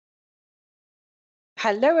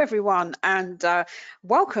Hello, everyone, and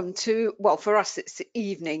welcome to, well, for us, it's the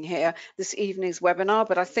evening here, this evening's webinar,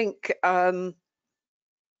 but I think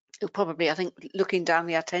you'll probably, I think, looking down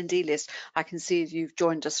the attendee list, I can see you've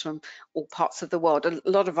joined us from all parts of the world. A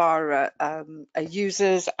lot of our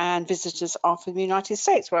users and visitors are from the United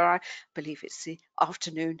States, where I believe it's the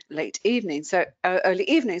afternoon, late evening, so early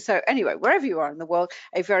evening. So anyway, wherever you are in the world,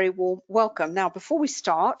 a very warm welcome. Now, before we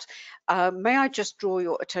start, may I just draw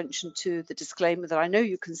your attention to the disclaimer that I know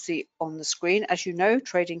you can see on the screen. As you know,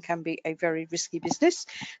 trading can be a very risky business,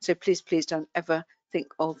 so please don't ever think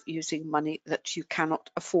of using money that you cannot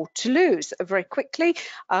afford to lose. Very quickly,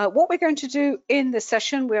 what we're going to do in this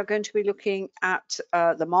session, we are going to be looking at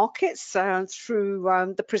the markets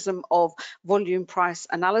through the prism of volume price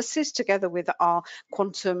analysis, together with our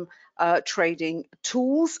quantum trading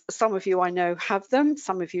tools. Some of you I know have them,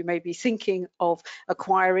 some of you may be thinking of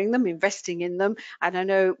acquiring them, investing in them, and I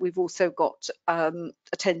know we've also got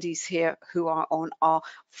attendees here who are on our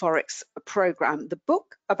Forex program. The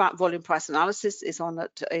book about volume price analysis is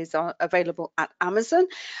available at Amazon.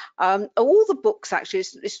 All the books, actually,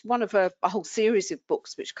 it's one of a whole series of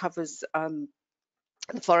books which covers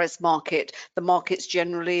the Forex market, the markets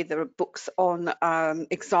generally. There are books on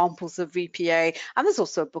examples of VPA, and there's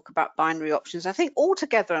also a book about binary options. I think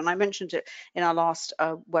altogether, and I mentioned it in our last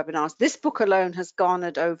webinars, this book alone has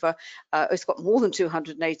garnered over, it's got more than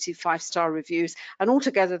 280 5-star reviews, and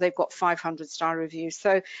altogether they've got 500-star reviews.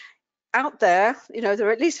 So out there, you know, there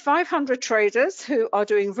are at least 500 traders who are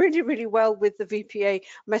doing really well with the VPA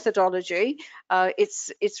methodology.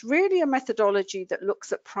 It's really a methodology that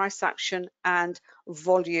looks at price action and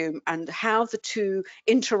volume and how the two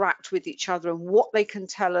interact with each other and what they can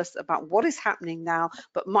tell us about what is happening now,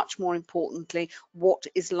 but much more importantly, what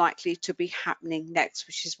is likely to be happening next,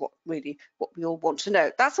 which is what we all want to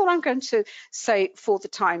know. That's all I'm going to say for the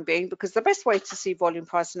time being, because the best way to see volume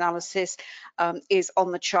price analysis is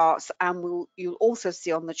on the charts, and you'll also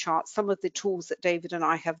see on the charts some of the tools that David and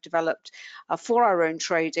I have developed for our own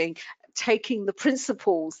trading, taking the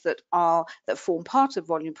principles that form part of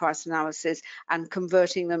volume price analysis and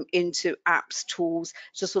converting them into apps, tools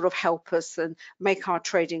to sort of help us and make our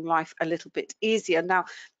trading life a little bit easier. Now,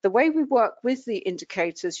 the way we work with the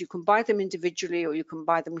indicators, you can buy them individually or you can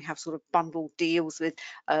buy them, we have sort of bundled deals with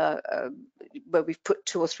where we've put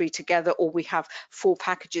 2 or 3 together, or we have 4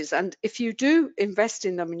 packages. And if you do invest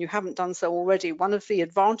in them and you haven't done so already, one of the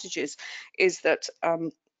advantages is that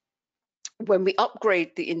when we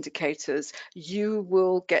upgrade the indicators, you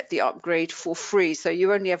will get the upgrade for free. So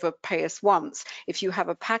you only ever pay us once. If you have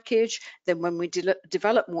a package, then when we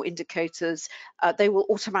develop more indicators, they will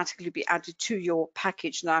automatically be added to your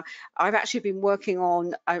package. Now, I've actually been working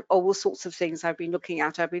on all sorts of things I've been looking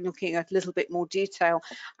at. I've been looking at a little bit more detail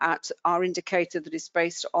at our indicator that is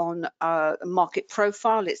based on market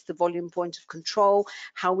profile. It's the volume point of control,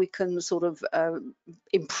 how we can sort of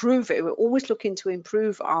improve it. We're always looking to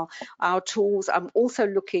improve our tools. I'm also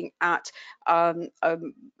looking at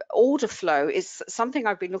order flow. Is something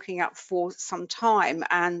I've been looking at for some time,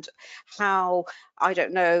 and how, I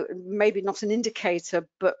don't know, maybe not an indicator,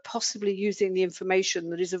 but possibly using the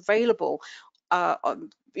information that is available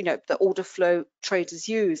you know, the order flow traders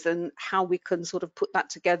use, and how we can sort of put that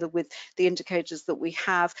together with the indicators that we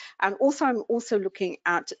have. And also, I'm also looking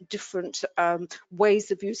at different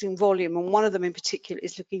ways of using volume, and one of them in particular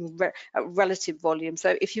is looking at relative volume.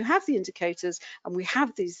 So if you have the indicators and we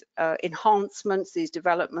have these enhancements, these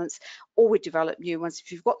developments, or we develop new ones,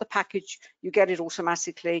 if you've got the package, you get it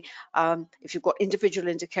automatically. If you've got individual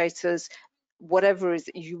indicators, whatever is,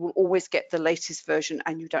 you will always get the latest version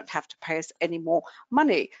and you don't have to pay us any more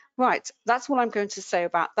money. Right, that's what I'm going to say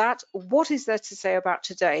about that. What is there to say about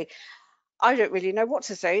today? I don't really know what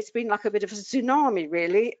to say. It's been like a bit of a tsunami,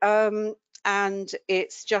 really, and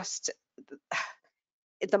it's just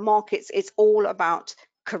the markets. It's all about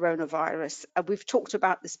coronavirus. We've talked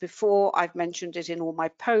about this before. I've mentioned it in all my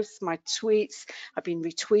posts, my tweets. I've been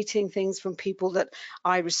retweeting things from people that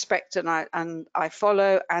I respect and I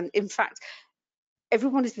follow, and in fact,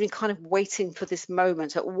 everyone has been kind of waiting for this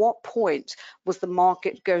moment. At what point was the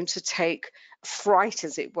market going to take fright,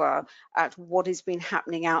 as it were, at what has been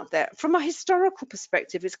happening out there? From a historical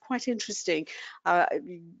perspective, it's quite interesting.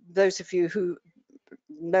 Those of you who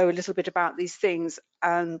know a little bit about these things,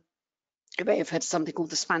 You may have heard something called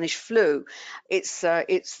the Spanish flu. It's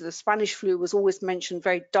the Spanish flu was always mentioned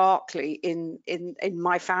very darkly in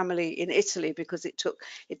my family in Italy, because it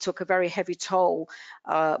took a very heavy toll.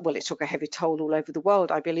 Well, it took a heavy toll all over the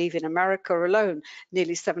world. I believe in America alone,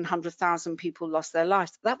 nearly 700,000 people lost their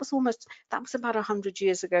lives. That was about 100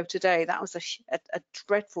 years ago today. That was a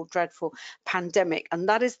dreadful, dreadful pandemic, and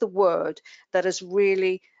that is the word that has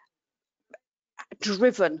really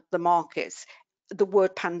driven the markets, the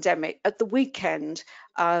word pandemic. At the weekend,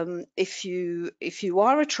 if you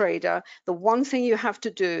are a trader, the one thing you have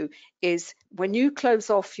to do is, when you close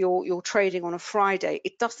off your trading on a Friday,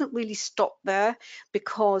 it doesn't really stop there,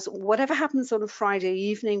 because whatever happens on a Friday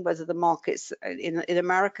evening, whether the markets in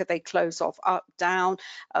America, they close off up, down,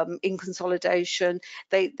 in consolidation,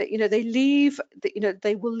 they leave,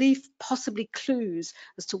 they will leave possibly clues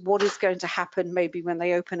as to what is going to happen maybe when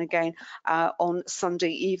they open again on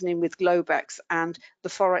Sunday evening with Globex and the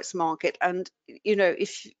Forex market. And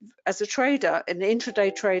if as a trader, an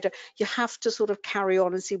intraday trader, you have to sort of carry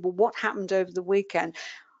on and see, well, what happened over the weekend.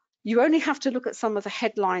 You only have to look at some of the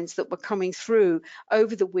headlines that were coming through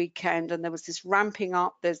over the weekend, and there was this ramping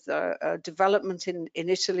up. There's a development in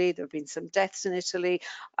Italy. There have been some deaths in Italy.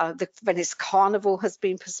 The Venice Carnival has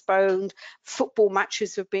been postponed. Football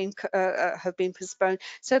matches have been postponed.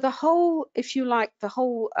 So the whole, if you like, the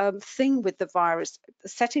whole thing with the virus,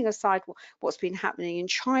 setting aside what's been happening in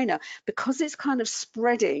China, because it's kind of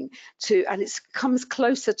spreading to, and it comes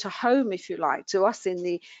closer to home, if you like, to us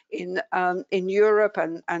in Europe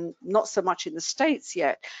and not so much in the States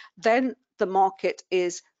yet, then the market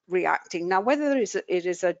is reacting. Now, whether it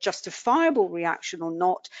is a justifiable reaction or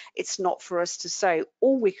not, it's not for us to say.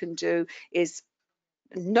 All we can do is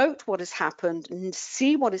note what has happened and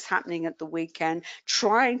see what is happening at the weekend,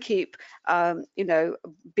 try and keep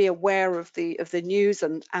be aware of the news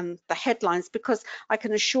and the headlines, because I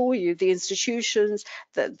can assure you the institutions,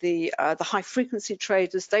 that the high frequency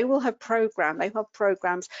traders, they have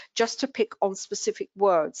programs just to pick on specific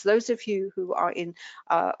words. Those of you who are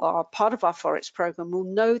are part of our Forex program will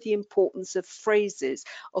know the importance of phrases,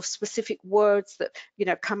 of specific words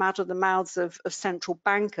that come out of the mouths of central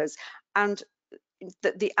bankers. And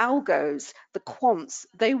the algos, the quants,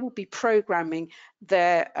 they will be programming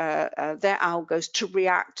their algos to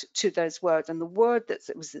react to those words. And the word that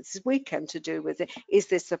it was this weekend to do with it is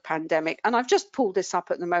this a pandemic. And I've just pulled this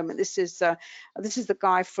up at the moment. This is the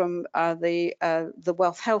guy from the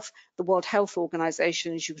World Health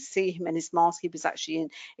Organization. As you can see him in his mask, he was actually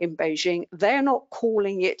in Beijing. They're not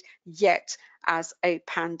calling it yet as a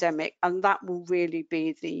pandemic, and that will really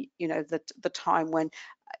be the time when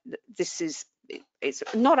it's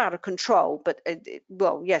not out of control, but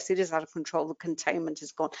well, yes, it is out of control. The containment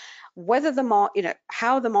is gone. Whether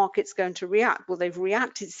how the market's going to react, well, they've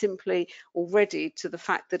reacted simply already to the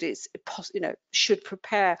fact that it's should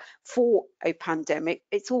prepare for a pandemic.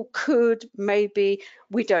 It's all could, maybe,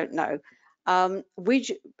 we don't know. We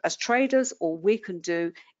as traders, all we can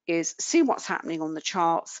do is see what's happening on the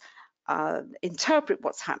charts, interpret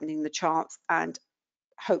what's happening in the charts, and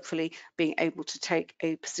hopefully being able to take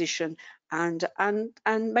a position and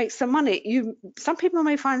make some money. Some people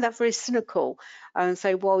may find that very cynical and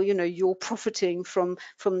say, well, you're profiting from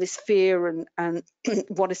this fear and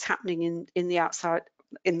what is happening in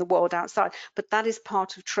the world outside. But that is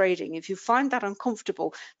part of trading. If you find that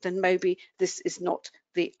uncomfortable, then maybe this is not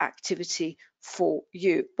the activity for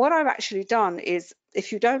you. What I've actually done is,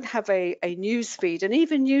 if you don't have a news feed, and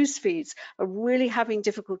even news feeds are really having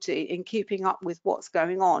difficulty in keeping up with what's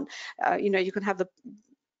going on, you can have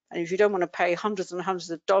and if you don't want to pay hundreds and hundreds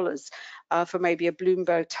of dollars for maybe a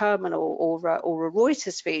Bloomberg terminal or a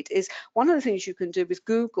Reuters feed, is one of the things you can do with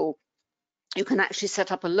Google. You can actually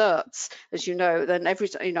set up alerts, as you know, then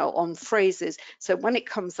on phrases. So when it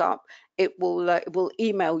comes up, it will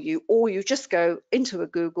email you, or you just go into a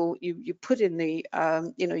Google, you put in the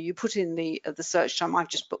the search term. I've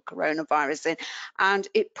just put coronavirus in, and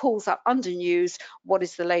it pulls up under news what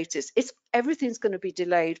is the latest. Everything's going to be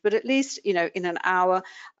delayed, but at least in an hour,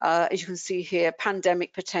 as you can see here,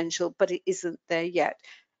 pandemic potential, but it isn't there yet.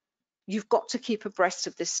 You've got to keep abreast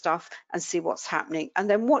of this stuff and see what's happening. And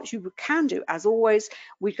then what you can do, as always,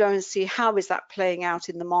 we go and see how is that playing out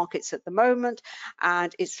in the markets at the moment.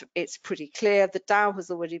 And it's pretty clear. The Dow has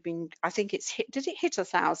already been, I think it's hit, did it hit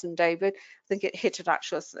 1,000, David? I think it hit it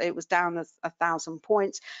actually, it was down 1,000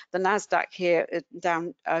 points. The NASDAQ here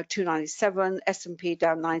down 297, S&P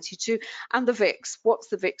down 92. And the VIX, what's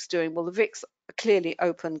the VIX doing? Well, the VIX clearly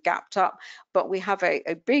open, gapped up, but we have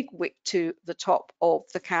a big wick to the top of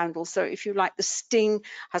the candle. So if you like, the sting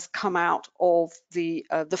has come out of the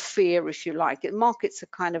fear, if you like. Markets are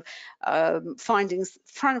kind of trying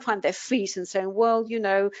to find their feet and saying, well, you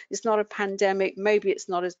know, it's not a pandemic, maybe it's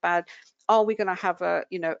not as bad. Are we going to have a,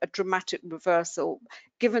 you know, a dramatic reversal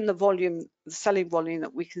given the volume, the selling volume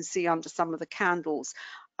that we can see under some of the candles?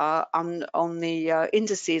 On the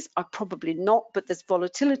indices are probably not, but there's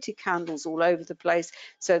volatility candles all over the place.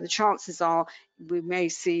 So the chances are we may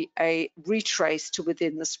see a retrace to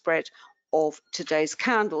within the spread of today's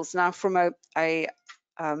candles. Now, from a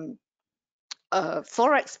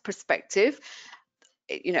Forex perspective,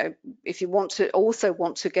 you know, if you want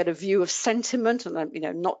to get a view of sentiment, and you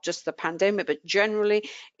know, not just the pandemic, but generally,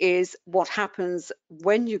 is what happens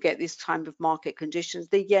when you get this kind of market conditions.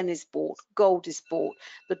 The yen is bought, gold is bought,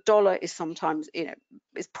 the dollar is sometimes, you know,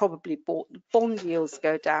 is probably bought, bond yields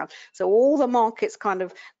go down. So all the markets kind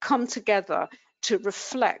of come together to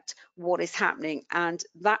reflect what is happening, and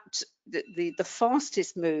that the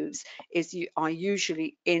fastest moves are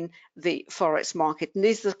usually in the Forex market. And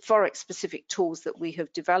these are the Forex specific tools that we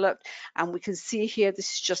have developed, and we can see here,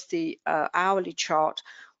 this is just the hourly chart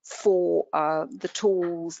for the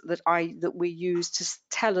tools that we use to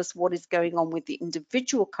tell us what is going on with the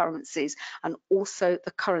individual currencies and also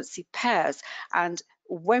the currency pairs. And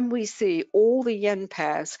when we see all the yen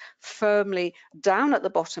pairs firmly down at the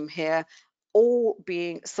bottom here, all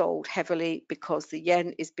being sold heavily because the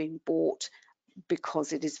yen is being bought,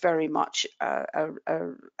 because it is very much a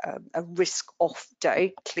risk off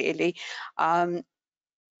day, clearly. And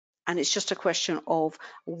it's just a question of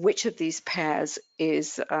which of these pairs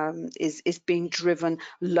is being driven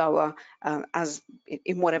lower as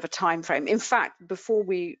in whatever time frame. In fact, before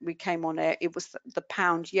we came on air, it was the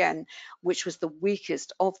pound yen which was the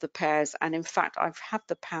weakest of the pairs. And in fact, I've had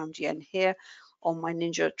the pound yen here on my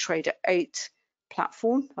Ninja Trader 8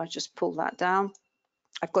 platform. I just pull that down.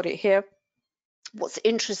 I've got it here. What's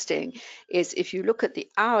interesting is if you look at the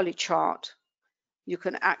hourly chart, you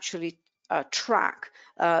can actually track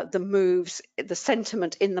the moves, the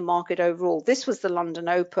sentiment in the market overall. This was the London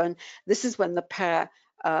Open. This is when the pair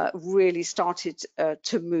really started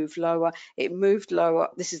to move lower. It moved lower.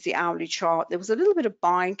 This is the hourly chart. There was a little bit of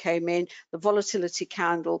buying came in. The volatility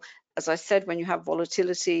candle, as I said, when you have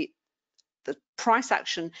volatility, the price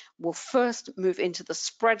action will first move into the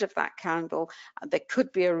spread of that candle. There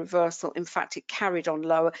could be a reversal. In fact, it carried on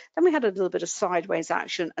lower. Then we had a little bit of sideways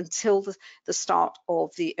action until the start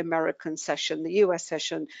of the American session, the US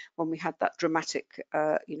session, when we had that dramatic,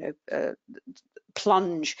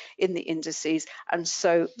 plunge in the indices, and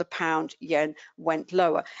so the pound yen went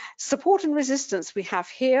lower. Support and resistance we have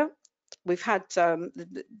here. We've had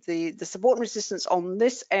the support and resistance on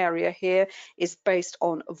this area here is based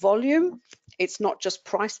on volume. It's not just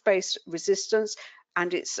price-based resistance,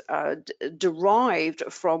 and it's derived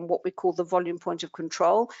from what we call the volume point of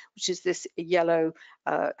control, which is this yellow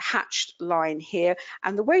hatched line here.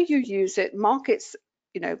 And the way you use it, markets,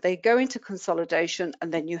 you know, they go into consolidation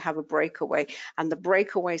and then you have a breakaway, and the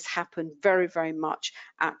breakaways happen very, very much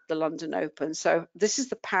at the London Open. So this is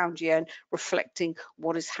the pound yen reflecting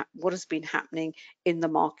what has been happening in the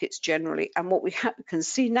markets generally. And what we can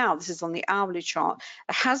see now, this is on the hourly chart,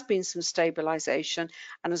 there has been some stabilization,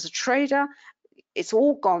 and as a trader, it's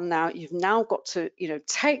all gone now. You've now got to, you know,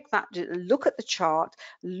 take that, look at the chart,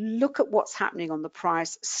 look at what's happening on the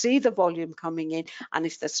price, see the volume coming in, and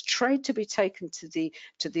if there's trade to be taken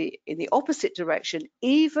in the opposite direction,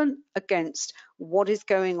 even against what is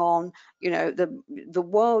going on, you know, the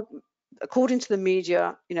world, according to the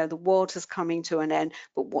media, you know, the world is coming to an end.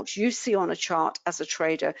 But what you see on a chart as a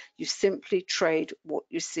trader, you simply trade what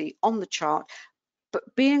you see on the chart,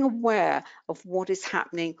 but being aware of what is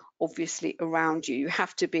happening obviously around you. You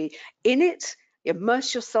have to be in it,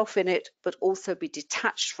 immerse yourself in it, but also be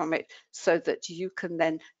detached from it so that you can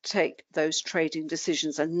then take those trading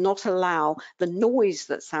decisions and not allow the noise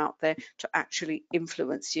that's out there to actually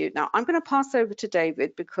influence you. Now, I'm going to pass over to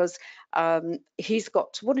David because he's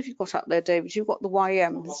got, what have you got up there, David? You've got the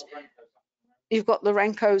YMs. You've got the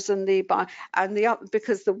Renkos and the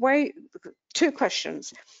because the way, two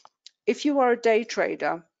questions. If you are a day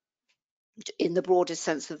trader, in the broadest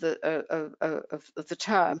sense of the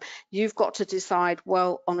term, you've got to decide,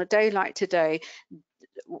 well, on a day like today,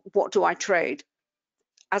 what do I trade?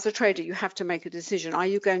 As a trader, you have to make a decision. Are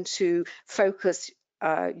you going to focus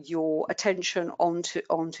your attention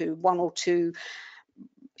onto one or two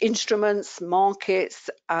instruments, markets,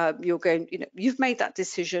 you're going, you've made that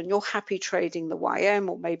decision, you're happy trading the YM,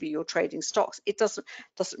 or maybe you're trading stocks. It doesn't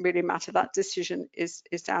really matter. That decision is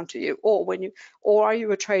down to you. Or are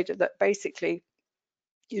you a trader that basically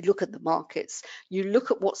you look at the markets, you look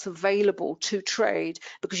at what's available to trade,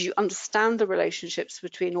 because you understand the relationships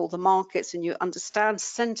between all the markets, and you understand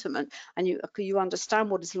sentiment, and you understand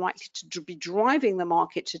what is likely to be driving the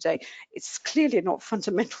market today. It's clearly not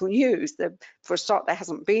fundamental news. For a start, there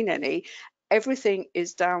hasn't been any. Everything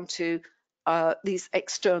is down to these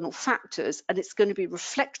external factors, and it's going to be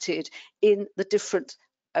reflected in the different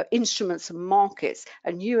instruments and markets.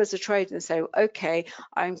 And you as a trader say, okay,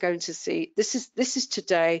 I'm going to see, this is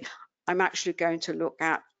today. I'm actually going to look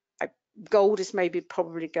at gold is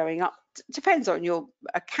probably going up. Depends on your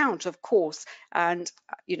account, of course, and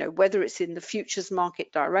whether it's in the futures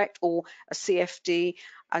market direct or a CFD,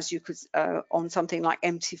 as you could on something like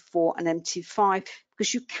MT4 and MT5,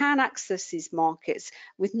 because you can access these markets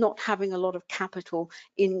with not having a lot of capital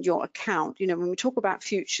in your account. When we talk about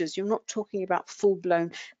futures, you're not talking about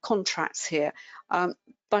full-blown contracts here,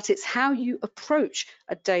 but it's how you approach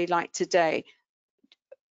a day like today.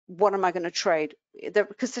 What am I going to trade?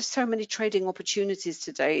 Because there's so many trading opportunities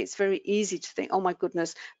today, it's very easy to think, oh my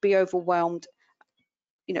goodness, be overwhelmed.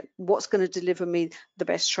 What's going to deliver me the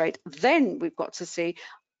best trade? Then we've got to see,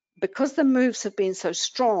 because the moves have been so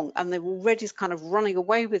strong and they're already kind of running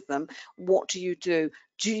away with them, what do you do?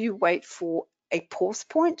 Do you wait for a pause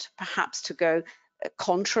point, perhaps to go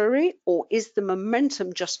contrary, or is the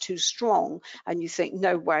momentum just too strong and you think,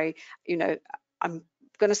 no way, I'm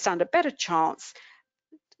going to stand a better chance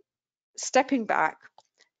stepping back,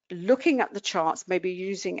 looking at the charts, maybe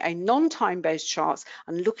using a non-time based charts,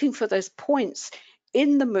 and looking for those points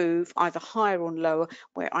in the move, either higher or lower,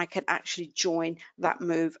 where I can actually join that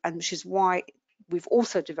move, and which is why we've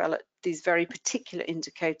also developed these very particular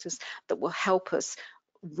indicators that will help us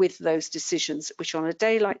with those decisions, which on a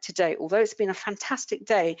day like today, although it's been a fantastic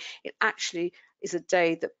day, it actually is a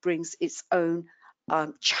day that brings its own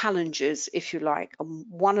challenges, if you like. And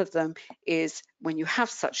one of them is, when you have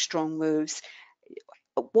such strong moves,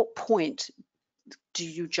 at what point do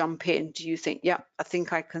you jump in? Do you think, yeah, I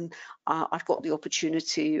think I can, I've got the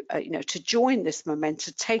opportunity, to join this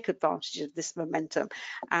momentum, take advantage of this momentum.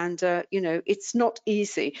 And, it's not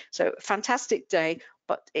easy. So fantastic day,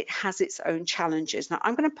 but it has its own challenges. Now,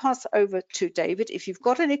 I'm going to pass over to David. If you've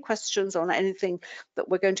got any questions on anything that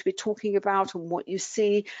we're going to be talking about and what you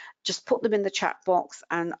see, just put them in the chat box,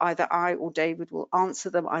 and either I or David will answer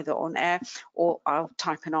them either on air, or I'll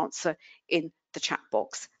type an answer in the chat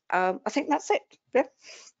box. I think that's it. Yeah.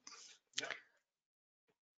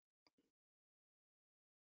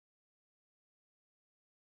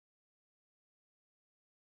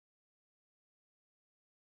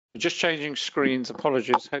 Just changing screens.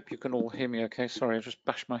 Apologies. Hope you can all hear me okay. Sorry, I just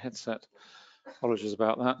bashed my headset. Apologies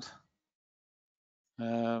about that.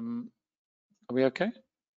 Are we okay?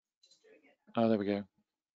 Oh, there we go.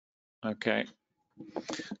 Okay.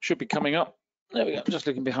 Should be coming up. There we go. Just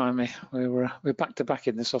looking behind me. We're back to back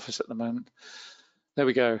in this office at the moment. There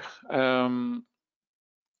we go. I've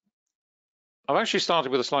actually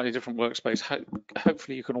started with a slightly different workspace.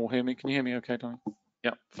 Hopefully you can all hear me. Can you hear me okay, Donny?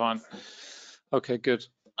 Yeah, fine. Okay, good.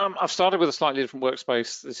 I've started with a slightly different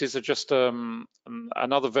workspace. This is just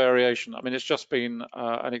another variation. I mean, it's just been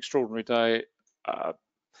an extraordinary day. A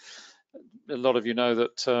lot of you know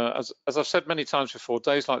that, as I've said many times before,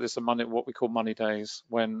 days like this are what we call money days,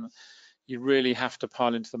 when you really have to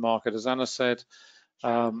pile into the market. As Anna said,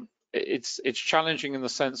 it's challenging in the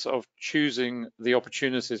sense of choosing the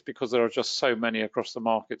opportunities, because there are just so many across the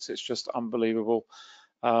markets. It's just unbelievable.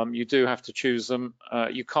 You do have to choose them.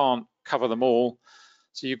 You can't cover them all.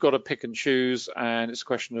 So you've got to pick and choose, and it's a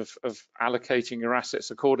question of allocating your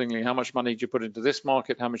assets accordingly. How much money do you put into this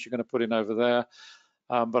market? How much you're going to put in over there?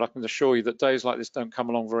 But I can assure you that days like this don't come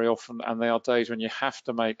along very often, and they are days when you have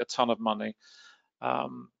to make a ton of money.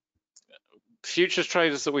 Futures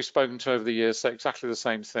traders that we've spoken to over the years say exactly the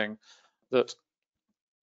same thing, that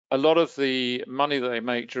a lot of the money that they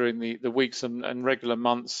make during the weeks and regular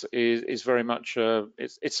months is very much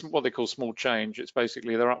it's what they call small change. It's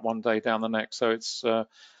basically they're up one day, down the next. So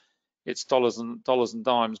it's dollars and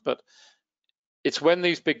dimes. But it's when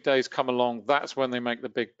these big days come along, that's when they make the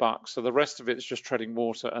big bucks. So the rest of it is just treading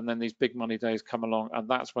water, and then these big money days come along, and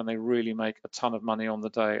that's when they really make a ton of money on the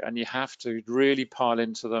day. And you have to really pile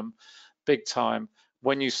into them big time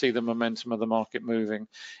when you see the momentum of the market moving.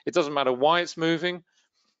 It doesn't matter why it's moving.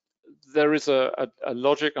 There is a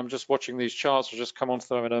logic. I'm just watching these charts. I'll just come on to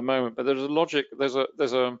them in a moment. But there's a logic. There's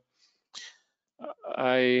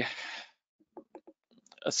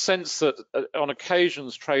a sense that on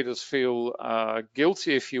occasions traders feel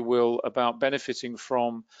guilty, if you will, about benefiting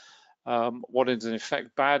from what is in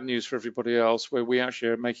effect bad news for everybody else, where we actually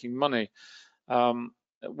are making money,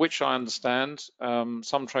 which I understand.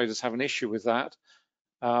 Some traders have an issue with that,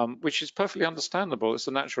 which is perfectly understandable. It's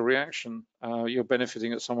a natural reaction. You're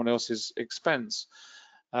benefiting at someone else's expense.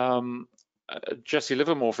 Jesse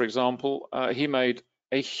Livermore, for example, he made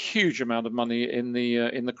a huge amount of money in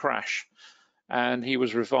the crash, and he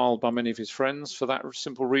was reviled by many of his friends for that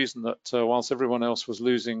simple reason that whilst everyone else was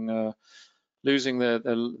losing their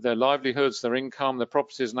livelihoods, their income, their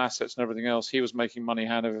properties and assets and everything else, he was making money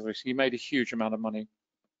hand over fist. He made a huge amount of money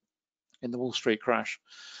in the Wall Street crash.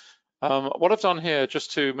 What I've done here,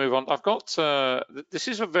 just to move on, I've got, this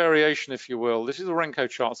is a variation, if you will. This is the Renko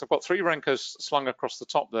charts. I've got 3 Renkos slung across the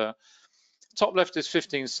top there. Top left is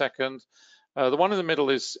 15 second. The one in the middle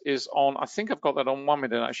is on, I think I've got that on 1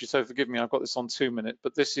 minute actually, so forgive me, I've got this on 2 minute,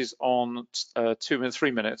 but this is on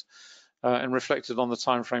 3 minute and reflected on the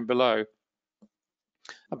time frame below.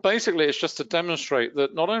 And basically, it's just to demonstrate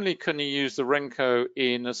that not only can you use the Renko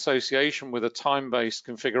in association with a time-based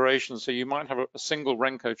configuration, so you might have a single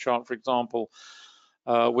Renko chart, for example,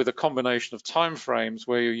 with a combination of time frames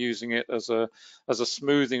where you're using it as a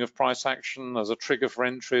smoothing of price action, as a trigger for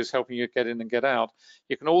entries, helping you get in and get out.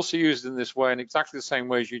 You can also use it in this way in exactly the same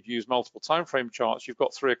way as you'd use multiple time frame charts. You've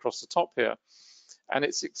got 3 across the top here, and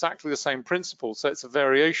it's exactly the same principle. So it's a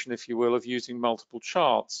variation, if you will, of using multiple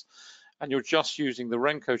charts, and you're just using the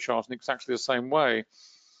Renko chart in exactly the same way.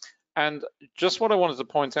 And just what I wanted to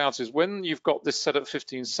point out is when you've got this set at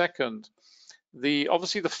 15 second,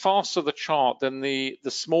 obviously the faster the chart, then the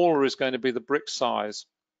smaller is going to be the brick size.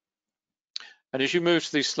 And as you move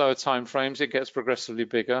to these slower time frames, it gets progressively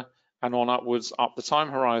bigger and on upwards up the time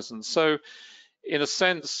horizon. So in a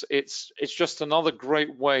sense, it's just another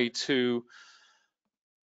great way to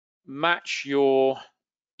match your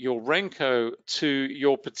Renko to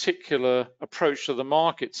your particular approach to the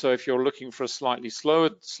market. So if you're looking for a slightly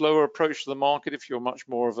slower approach to the market, if you're much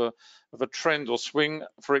more of a trend or swing,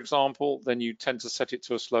 for example, then you tend to set it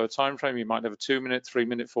to a slower time frame. You might have a 2 minute, 3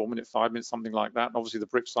 minute, 4 minute, 5 minute, something like that. And obviously the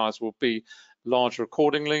brick size will be larger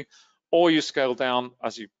accordingly. Or you scale down,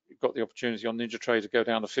 as you've got the opportunity on NinjaTrade to go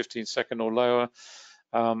down to 15 second or lower.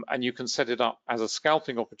 And you can set it up as a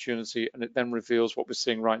scalping opportunity, and it then reveals what we're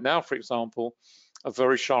seeing right now, for example, a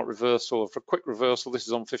very sharp reversal, for a quick reversal. This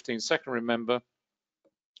is on 15 second, remember.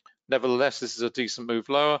 Nevertheless, this is a decent move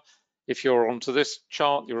lower. If you're onto this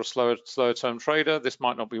chart, you're a slower term trader, this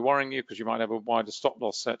might not be worrying you because you might have a wider stop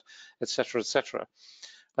loss set, etc., etc.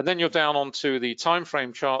 And then you're down onto the time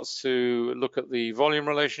frame charts to look at the volume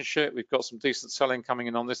relationship. We've got some decent selling coming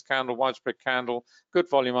in on this candle, widespread candle, good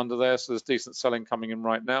volume under there, so there's decent selling coming in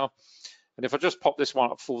right now. And if I just pop this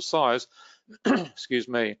one up full size, excuse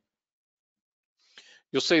me,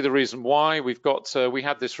 you'll see the reason why. We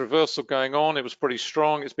had this reversal going on. It was pretty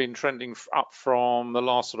strong. It's been trending up from the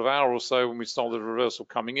last sort of hour or so when we saw the reversal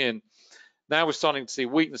coming in. Now we're starting to see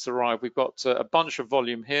weakness arrive. We've got a bunch of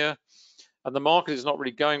volume here, and the market is not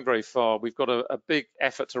really going very far. We've got a big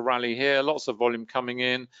effort to rally here, lots of volume coming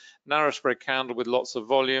in, narrow spread candle with lots of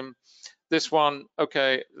volume. This one,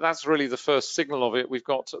 okay, that's really the first signal of it. We've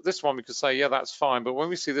got this one, we could say, yeah, that's fine. But when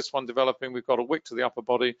we see this one developing, we've got a wick to the upper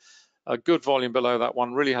body, a good volume below that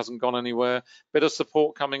one, really hasn't gone anywhere. Bit of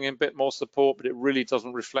support coming in, bit more support, but it really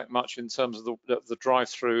doesn't reflect much in terms of the drive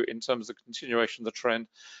through, in terms of the continuation of the trend.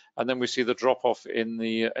 And then we see the drop off in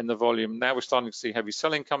the volume. Now we're starting to see heavy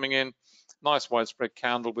selling coming in. Nice widespread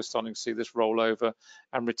candle. We're starting to see this roll over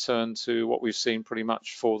and return to what we've seen pretty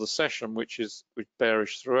much for the session, which is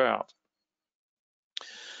bearish throughout.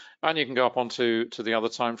 And you can go up onto the other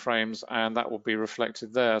time frames, and that will be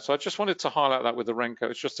reflected there. So I just wanted to highlight that with the Renko.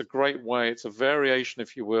 It's just a great way. It's a variation,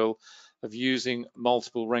 if you will, of using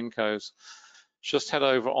multiple Renkos. Just head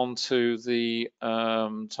over onto the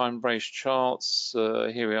time-based charts.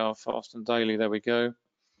 Here we are, fast and daily. There we go.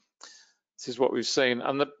 This is what we've seen.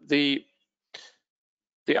 And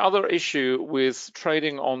the other issue with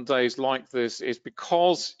trading on days like this is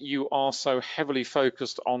because you are so heavily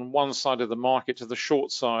focused on one side of the market to the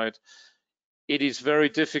short side, it is very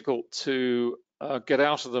difficult to get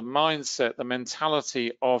out of the mindset, the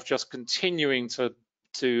mentality of just continuing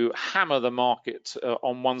to hammer the market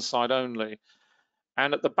on one side only.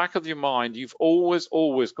 And at the back of your mind, you've always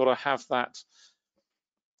got to have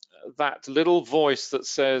that little voice that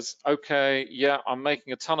says, okay, yeah, I'm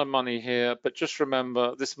making a ton of money here, but just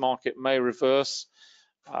remember this market may reverse.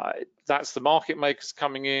 That's the market makers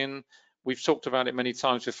coming in. We've talked about it many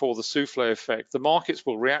times before, the souffle effect. The markets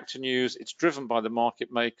will react to news. It's driven by the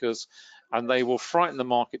market makers, and they will frighten the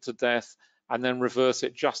market to death, and then reverse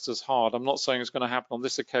it just as hard. I'm not saying it's going to happen on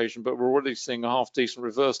this occasion, but we're already seeing a half decent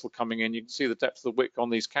reversal coming in. You can see the depth of the wick on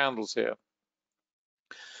these candles here.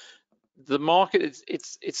 The market,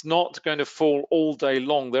 it's not going to fall all day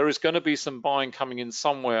long. There is going to be some buying coming in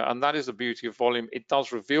somewhere, and that is the beauty of volume. It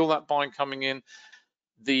does reveal that buying coming in.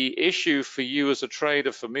 The issue for you as a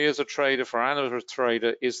trader, for me as a trader, for Anna as a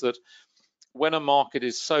trader, is that when a market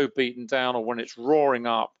is so beaten down or when it's roaring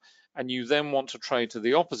up and you then want to trade to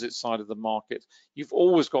the opposite side of the market, you've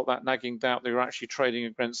always got that nagging doubt that you're actually trading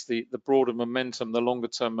against the broader momentum, the longer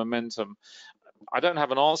term momentum. I don't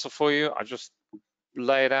have an answer for you. I just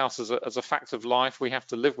lay it out as a fact of life. We have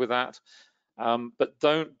to live with that. But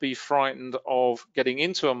don't be frightened of getting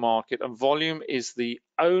into a market, and volume is the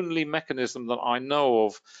only mechanism that I know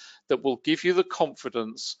of that will give you the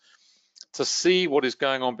confidence to see what is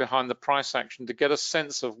going on behind the price action, to get a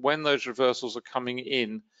sense of when those reversals are coming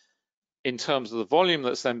in terms of the volume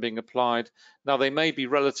that's then being applied. Now, they may be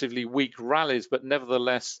relatively weak rallies, but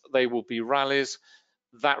nevertheless, they will be rallies.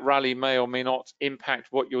 That rally may or may not impact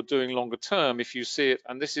what you're doing longer term if you see it.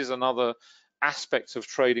 And this is another aspect of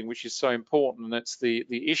trading which is so important, and it's the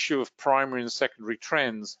issue of primary and secondary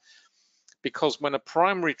trends. Because when a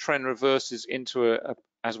primary trend reverses into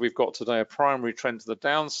as we've got today, a primary trend to the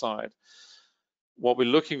downside, what we're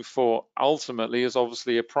looking for ultimately is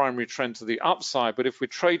obviously a primary trend to the upside. But if we're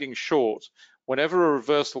trading short, whenever a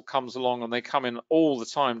reversal comes along, and they come in all the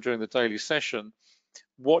time during the daily session,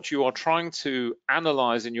 what you are trying to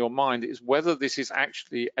analyze in your mind is whether this is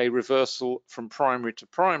actually a reversal from primary to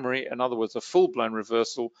primary, in other words, a full-blown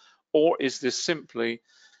reversal, or is this simply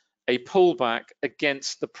a pullback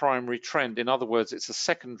against the primary trend? In other words, it's a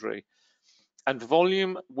secondary. And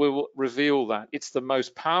volume will reveal that. It's the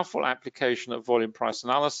most powerful application of volume price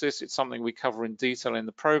analysis. It's something we cover in detail in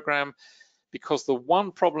the program, because the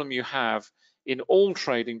one problem you have in all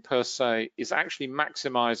trading per se is actually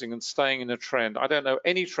maximizing and staying in a trend. I don't know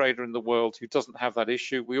any trader in the world who doesn't have that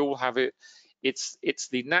issue. We all have it. It's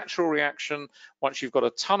the natural reaction. Once you've got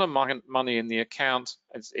a ton of money in the account,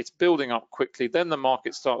 it's building up quickly, then the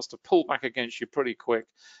market starts to pull back against you pretty quick,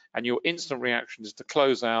 and your instant reaction is to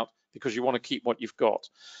close out because you want to keep what you've got.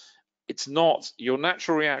 It's not, your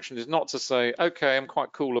natural reaction is not to say, okay, I'm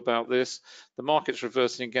quite cool about this, the market's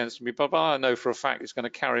reversing against me, but I know for a fact it's going to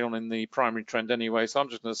carry on in the primary trend anyway, so I'm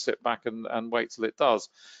just going to sit back and wait till it does.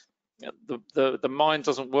 The mind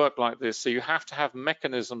doesn't work like this, so you have to have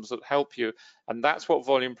mechanisms that help you, and that's what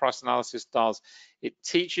volume price analysis does. It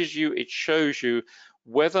teaches you, it shows you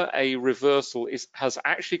whether a reversal has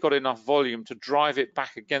actually got enough volume to drive it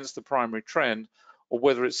back against the primary trend, or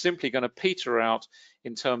whether it's simply going to peter out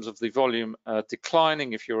in terms of the volume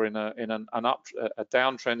declining if you're in a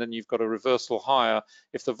downtrend and you've got a reversal higher.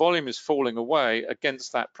 If the volume is falling away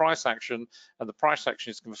against that price action, and the price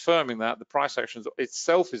action is confirming that, the price action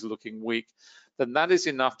itself is looking weak, then that is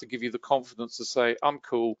enough to give you the confidence to say, I'm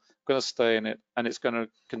cool, I'm going to stay in it, and it's going to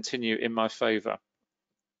continue in my favor.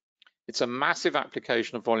 It's a massive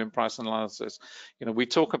application of volume price analysis. You know, we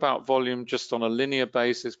talk about volume just on a linear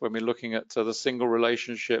basis when we're looking at the single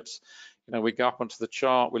relationships. You know, we go up onto the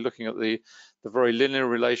chart, we're looking at the very linear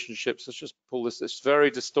relationships. Let's just pull this. It's very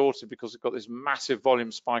distorted because we've got this massive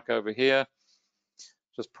volume spike over here.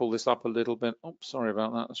 Just pull this up a little bit. Oh, sorry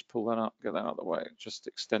about that. Let's pull that up, get that out of the way. Just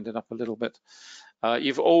extend it up a little bit.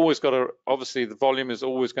 You've always got to, obviously the volume is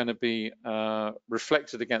always going to be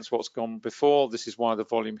reflected against what's gone before. This is why the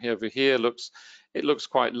volume here over here looks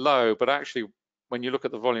quite low, but actually when you look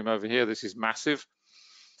at the volume over here, this is massive.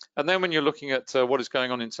 And then when you're looking at what is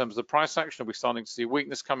going on in terms of the price action, we're starting to see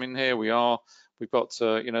weakness come in here. We've got,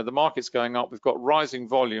 you know, the market's going up, we've got rising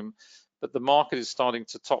volume, but the market is starting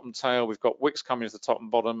to top and tail. We've got wicks coming to the top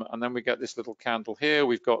and bottom, and then we get this little candle here.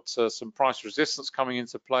 We've got some price resistance coming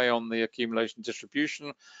into play on the accumulation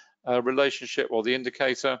distribution relationship, or the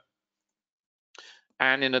indicator.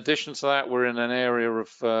 And in addition to that, we're in an area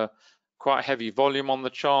of quite heavy volume on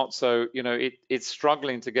the chart. So, you know, it's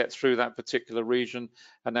struggling to get through that particular region.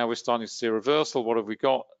 And now we're starting to see a reversal. What have we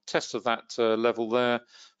got? Test of that level there,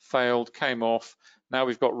 failed, came off. Now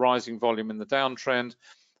we've got rising volume in the downtrend.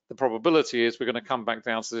 The probability is we're going to come back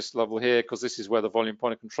down to this level here because this is where the volume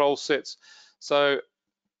point of control sits. So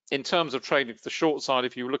in terms of trading for the short side,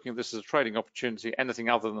 if you're looking at this as a trading opportunity, anything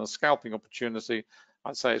other than a scalping opportunity,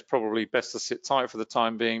 I'd say it's probably best to sit tight for the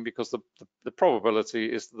time being, because the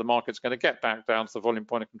probability is that the market's going to get back down to the volume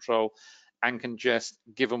point of control and congest,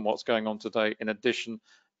 given what's going on today. In addition,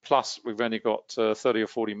 plus we've only got 30 or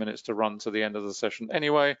 40 minutes to run to the end of the session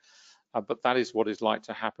anyway. But that is what is like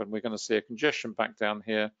to happen. We're going to see a congestion back down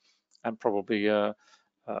here, and probably a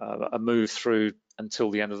move through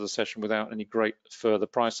until the end of the session without any great further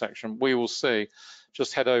price action. We will see.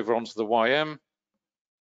 Just head over onto the YM.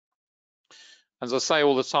 As I say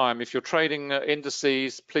all the time, if you're trading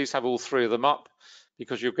indices, please have all three of them up,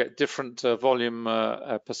 because you'll get different volume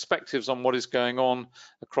perspectives on what is going on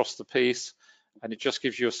across the piece, and it just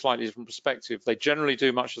gives you a slightly different perspective. They generally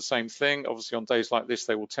do much the same thing. Obviously, on days like this,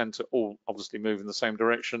 they will tend to all obviously move in the same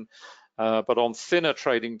direction, but on thinner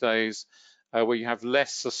trading days, where you have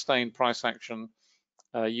less sustained price action,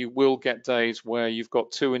 you will get days where you've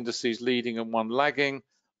got two indices leading and one lagging,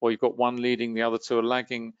 or you've got one leading, the other two are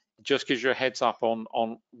lagging. It just gives you a heads up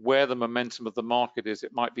on where the momentum of the market is.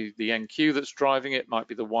 It might be the NQ that's driving it, might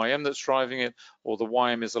be the YM that's driving it, or the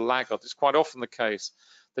YM is a laggard. It's quite often the case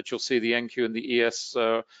that you'll see the NQ and the ES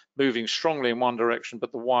moving strongly in one direction,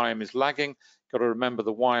 but the YM is lagging. Got to remember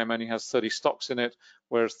the YM only has 30 stocks in it,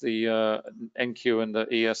 whereas the NQ and the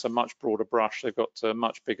ES are much broader brush. They've got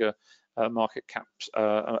much bigger market caps,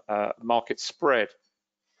 market spread.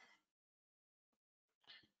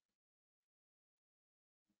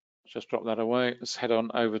 Just drop that away. Let's head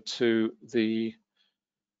on over to the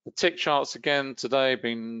tick charts again. Today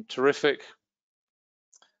been terrific.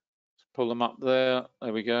 Let's pull them up there.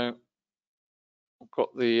 There we go.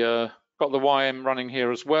 Got the YM running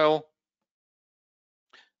here as well.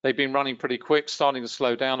 They've been running pretty quick, starting to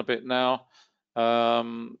slow down a bit now.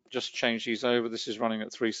 Just change these over. This is running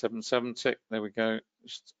at 377 tick. There we go.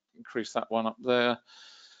 Just increase that one up there.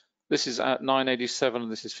 This is at 987 and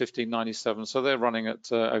this is 1597. So they're running at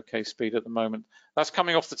okay speed at the moment. That's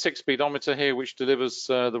coming off the tick speedometer here, which delivers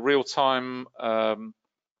the real-time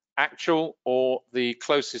actual, or the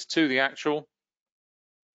closest to the actual,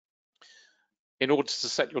 in order to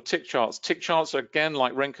set your tick charts. Tick charts are, again,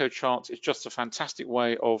 like Renko charts, it's just a fantastic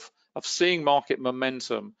way of seeing market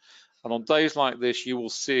momentum. And on days like this, you will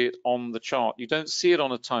see it on the chart. You don't see it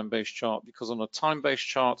on a time-based chart, because on a time-based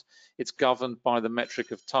chart, it's governed by the metric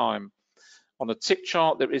of time. On a tick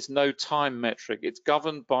chart, there is no time metric. It's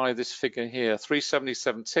governed by this figure here,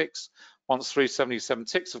 377 ticks. Once 377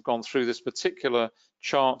 ticks have gone through this particular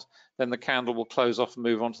chart, then the candle will close off and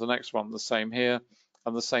move on to the next one. The same here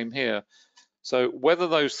and the same here. So whether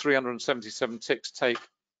those 377 ticks take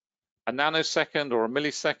a nanosecond or a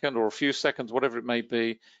millisecond or a few seconds, whatever it may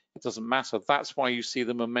be, it doesn't matter. That's why you see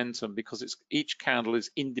the momentum, because each candle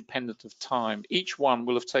is independent of time. Each one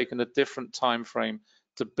will have taken a different time frame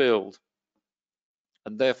to build,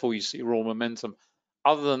 and therefore you see raw momentum.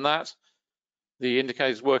 Other than that, the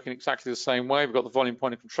indicator is working exactly the same way. We've got the volume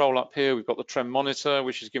point of control up here. We've got the trend monitor,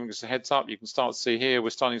 which is giving us a heads up. You can start to see here, we're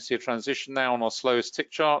starting to see a transition now on our slowest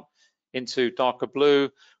tick chart into darker blue.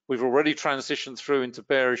 We've already transitioned through into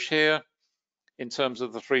bearish here in terms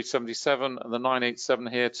of the 377, and the 987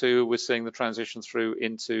 here too, we're seeing the transition through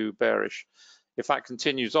into bearish. If that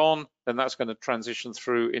continues on, then that's going to transition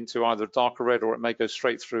through into either darker red, or it may go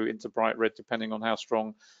straight through into bright red, depending on how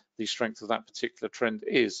strong the strength of that particular trend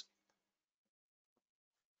is.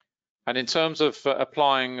 And in terms of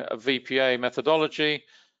applying a VPA methodology,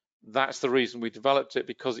 that's the reason we developed it,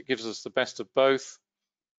 because it gives us the best of both.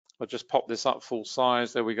 I'll just pop this up full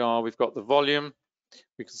size. There we go. We've got the volume.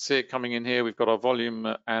 We can see it coming in here. We've got our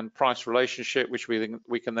volume and price relationship, which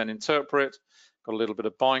we can then interpret. Got a little bit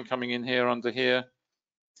of buying coming in here under here.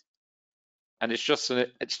 And it's just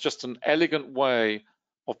an elegant way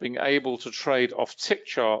of being able to trade off tick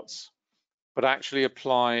charts, but actually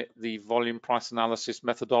apply the volume price analysis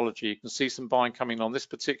methodology. You can see some buying coming on this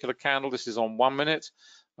particular candle. This is on 1 minute.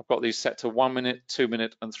 I've got these set to 1 minute, 2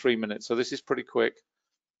 minute, and 3 minutes. So this is pretty quick.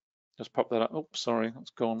 Just pop that up. Oh, sorry,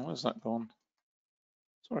 that's gone. Where's that gone?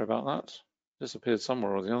 Sorry about that. Disappeared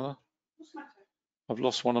somewhere or the other. I've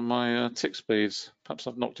lost one of my tick speeds. Perhaps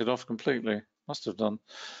I've knocked it off completely. Must have done.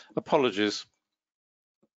 Apologies.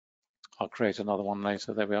 I'll create another one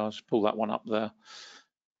later. There we are. Just pull that one up there.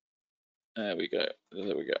 There we go.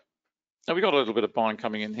 There we go. Now we got a little bit of buying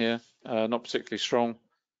coming in here, not particularly strong,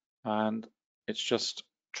 and it's just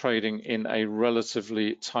trading in a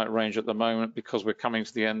relatively tight range at the moment, because we're coming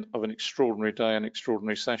to the end of an extraordinary day, an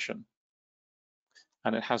extraordinary session,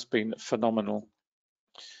 and it has been phenomenal.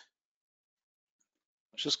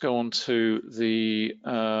 Let's just go on to the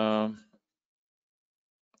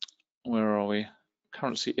where are we?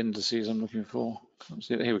 Currency indices I'm looking for.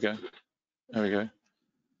 Here we go. There we go.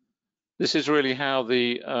 This is really how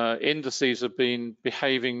the indices have been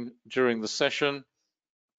behaving during the session.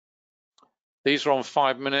 These are on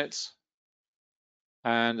 5 minutes,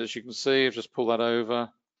 and as you can see, I've just pulled that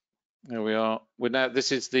over. There we are.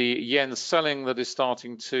 This is the yen selling that is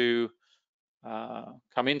starting to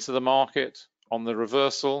come into the market on the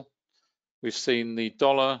reversal. We've seen the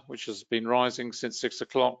dollar, which has been rising since 6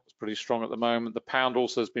 o'clock. It's pretty strong at the moment. The pound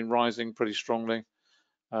also has been rising pretty strongly,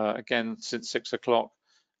 again, since 6 o'clock.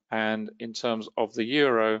 And in terms of the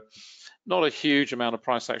euro, not a huge amount of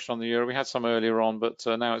price action on the euro. We had some earlier on, but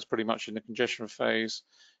now it's pretty much in the congestion phase.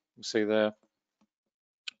 You can see there.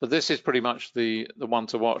 But this is pretty much the one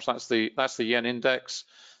to watch. That's the yen index.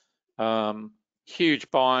 Huge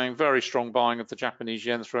buying, very strong buying of the Japanese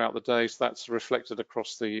yen throughout the day. So that's reflected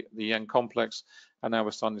across the yen complex. And now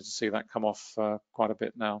we're starting to see that come off quite a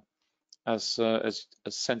bit now as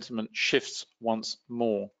sentiment shifts once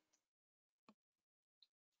more.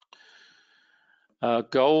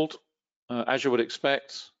 Gold, as you would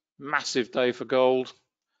expect, massive day for gold.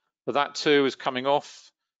 But that too is coming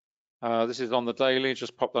off. This is on the daily.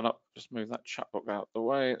 Just pop that up. Just move that chat box out of the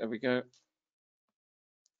way. There we go.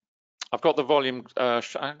 I've got the volume. I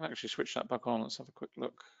can actually switch that back on. Let's have a quick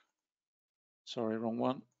look. Sorry, wrong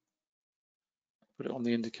one. Put it on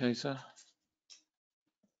the indicator.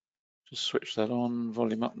 Just switch that on.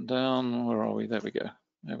 Volume up and down. Where are we? There we go.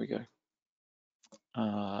 There we go.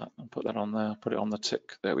 And put that on there. Put it on the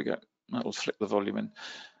tick. There we go. That'll flick the volume in.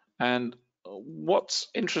 And what's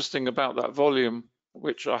interesting about that volume,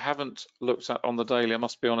 which I haven't looked at on the daily, I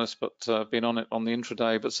must be honest, but been on it on the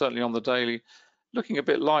intraday, but certainly on the daily, looking a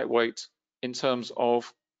bit lightweight in terms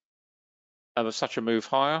of such a move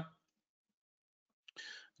higher.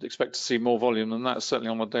 I'd expect to see more volume than that, certainly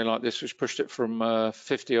on a day like this, which pushed it from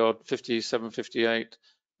 50 odd, 57, 58,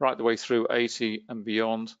 right the way through 80 and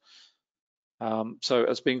beyond. So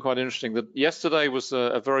it's been quite interesting. Yesterday was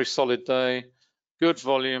a very solid day, good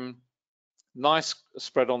volume, nice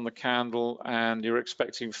spread on the candle, and you're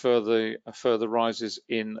expecting further rises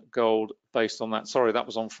in gold based on that. Sorry, that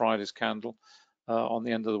was on Friday's candle on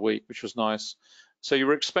the end of the week, which was nice. So you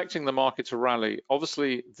were expecting the market to rally.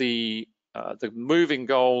 Obviously, the move in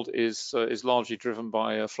gold is largely driven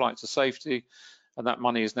by a flight to safety, and that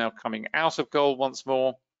money is now coming out of gold once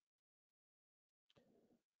more.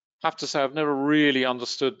 I have to say I've never really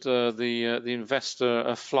understood the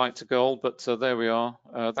investor flight to gold, but there we are.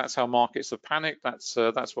 That's how markets have panicked. That's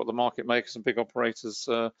what the market makers and big operators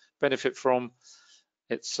benefit from.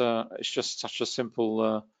 It's just such a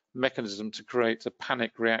simple mechanism to create a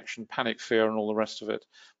panic reaction, panic fear, and all the rest of it.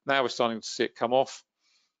 Now we're starting to see it come off.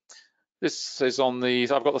 This is on the.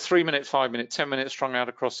 I've got the 3 minute, 5 minute, 10 minutes strung out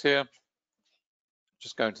across here.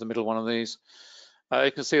 Just go into the middle one of these.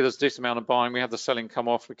 You can see there's a decent amount of buying. We had the selling come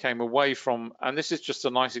off. We came away from, and this is just a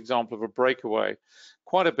nice example of a breakaway.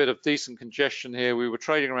 Quite a bit of decent congestion here. We were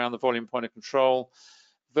trading around the volume point of control.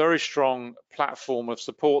 Very strong platform of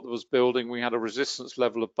support that was building. We had a resistance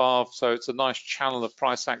level above, so it's a nice channel of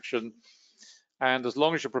price action. And as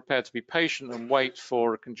long as you're prepared to be patient and wait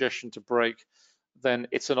for a congestion to break, then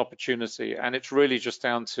it's an opportunity. And it's really just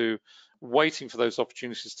down to waiting for those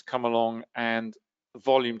opportunities to come along and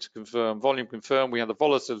volume to confirm. Volume confirm. We had a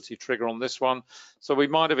volatility trigger on this one, so we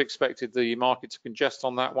might have expected the market to congest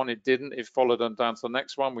on that one. It didn't. It followed on down to the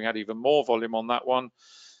next one. We had even more volume on that one.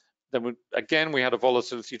 Then again we had a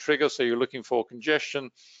volatility trigger, so you're looking for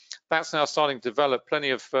congestion. That's now starting to develop.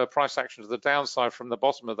 Plenty of price action to the downside from the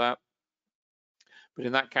bottom of that, but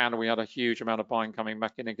in that candle we had a huge amount of buying coming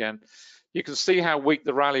back in again. You can see how weak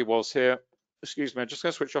the rally was here. Excuse me, I'm just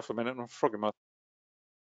going to switch off a minute. I'm frogging my.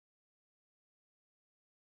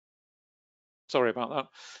 Sorry about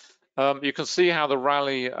that. You can see how the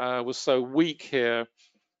rally was so weak here,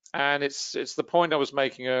 and it's the point I was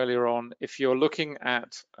making earlier on. If you're looking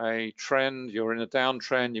at a trend, you're in a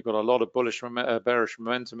downtrend, you've got a lot of bullish, bearish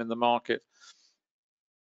momentum in the market.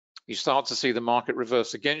 You start to see the market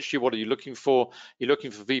reverse against you. What are you looking for? You're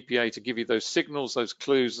looking for VPA to give you those signals, those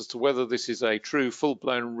clues as to whether this is a true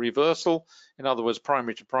full-blown reversal, in other words,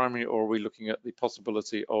 primary to primary, or are we looking at the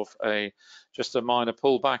possibility of just a minor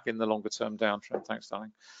pullback in the longer-term downtrend? Thanks,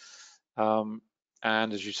 darling.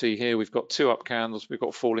 And as you see here, we've got two up candles, we've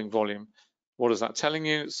got falling volume. What is that telling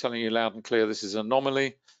you? It's telling you loud and clear this is an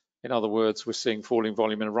anomaly. In other words, we're seeing falling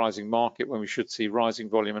volume in a rising market when we should see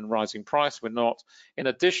rising volume and rising price. We're not. In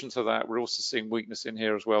addition to that, we're also seeing weakness in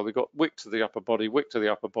here as well. We've got wick to the upper body, wick to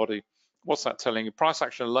the upper body. What's that telling you? Price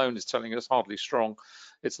action alone is telling us hardly strong.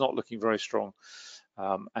 It's not looking very strong.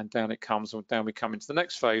 And down it comes, and down we come into the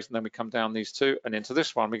next phase, and then we come down these two and into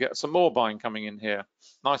this one. We get some more buying coming in here.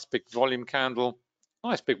 Nice big volume candle,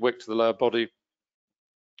 nice big wick to the lower body.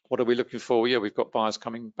 What are we looking for? Yeah, we've got buyers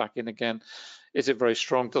coming back in again. Is it very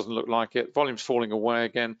strong? Doesn't look like it. Volume's falling away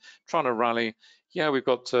again, trying to rally. Yeah, we've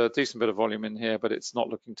got a decent bit of volume in here, but it's not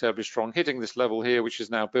looking terribly strong. Hitting this level here, which is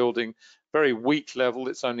now building, very weak level.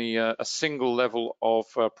 It's only a single level of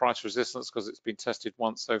price resistance because it's been tested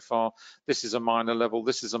once so far. This is a minor level.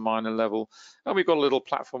 This is a minor level. And we've got a little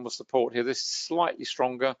platform of support here. This is slightly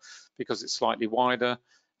stronger because it's slightly wider.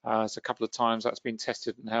 It's a couple of times that's been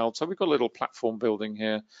tested and held. So we've got a little platform building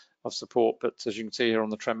here of support, but as you can see here on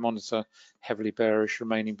the trend monitor, heavily bearish,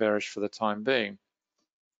 remaining bearish for the time being.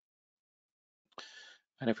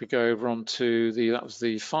 And if we go over onto the, that was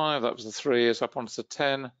the 5, that was the 3, it's up onto the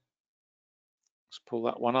 10. Let's pull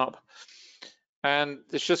that one up. And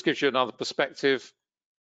this just gives you another perspective.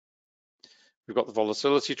 We've got the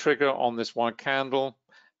volatility trigger on this wide candle,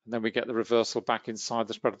 and then we get the reversal back inside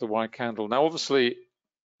the spread of the wide candle. Now, obviously,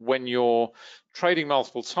 when you're trading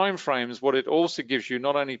multiple time frames, what it also gives you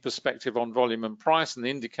not only perspective on volume and price and the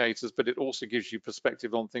indicators, but it also gives you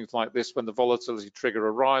perspective on things like this. When the volatility trigger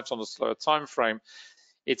arrives on a slower time frame,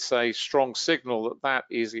 it's a strong signal that that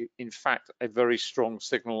is in fact a very strong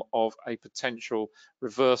signal of a potential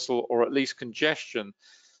reversal or at least congestion.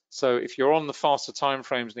 So if you're on the faster time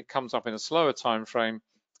frames and it comes up in a slower time frame,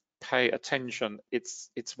 pay attention.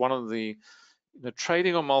 It's one of the,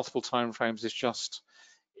 trading on multiple time frames is just,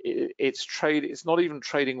 it's not even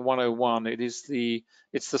trading 101. It's the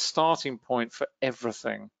starting point for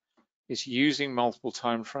everything. It's using multiple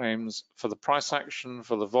time frames for the price action,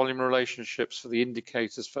 for the volume relationships, for the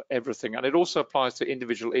indicators, for everything. And it also applies to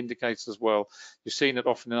individual indicators as well. You've seen it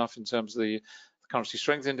often enough in terms of the currency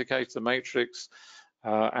strength indicator, the matrix,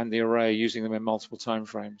 and the array, using them in multiple time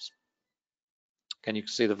frames. Again, you can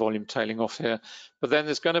see the volume tailing off here, but then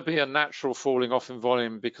there's going to be a natural falling off in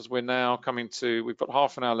volume because we're now coming to, we've got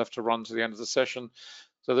half an hour left to run to the end of the session.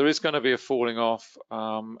 So there is going to be a falling off.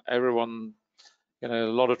 Everyone, a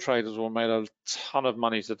lot of traders will have made a ton of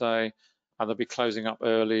money today, and they'll be closing up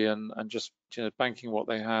early and just banking what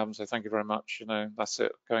they have and say, thank you very much, that's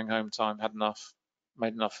it, going home time, had enough,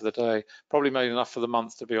 made enough for the day, probably made enough for the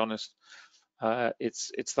month, to be honest.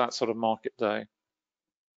 It's that sort of market day.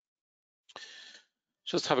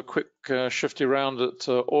 Just have a quick shifty round at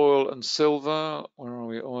oil and silver. Where are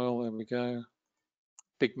we? Oil, there we go.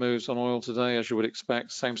 Big moves on oil today, as you would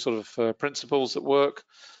expect. Same sort of principles at work.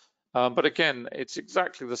 But again, it's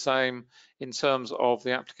exactly the same in terms of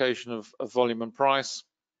the application of volume and price.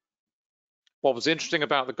 What was interesting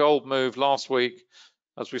about the gold move last week,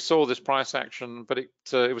 as we saw this price action, but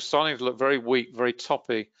it was starting to look very weak, very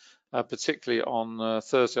toppy, particularly on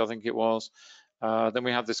Thursday, I think it was. Then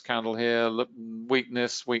we have this candle here,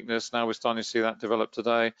 weakness. Now we're starting to see that develop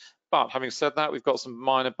today. But having said that, we've got some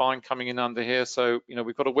minor buying coming in under here. So,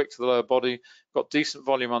 we've got a wick to the lower body, got decent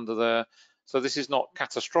volume under there. So this is not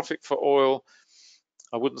catastrophic for oil.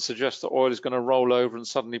 I wouldn't suggest that oil is going to roll over and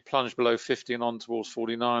suddenly plunge below 50 and on towards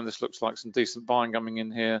 49. This looks like some decent buying coming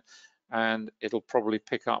in here, and it'll probably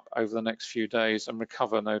pick up over the next few days and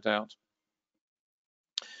recover, no doubt.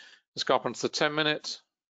 Let's go up onto the 10-minute.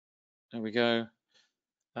 There we go.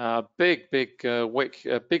 Big wick,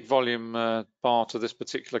 big volume bar to this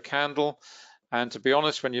particular candle. And to be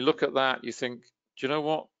honest, when you look at that, you think, do you know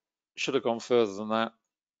what? Should have gone further than that.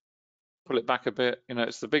 Pull it back a bit.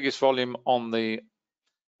 It's the biggest volume on the,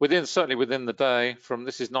 certainly within the day. From,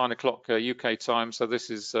 this is 9 o'clock UK time, so this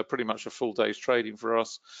is pretty much a full day's trading for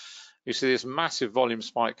us. You see this massive volume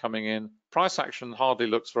spike coming in. Price action hardly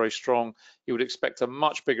looks very strong. You would expect a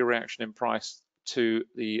much bigger reaction in price to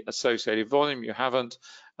the associated volume. You haven't.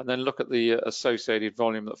 And then look at the associated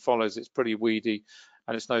volume that follows. It's pretty weedy,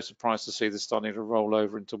 and it's no surprise to see this starting to roll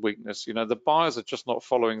over into weakness. The buyers are just not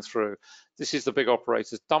following through. This is the big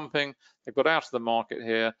operators dumping. They've got out of the market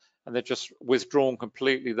here, and they're just withdrawn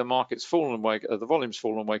completely. The market's fallen away, the volume's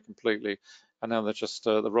fallen away completely, and now they're just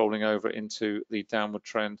they're rolling over into the downward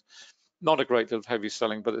trend. Not a great deal of heavy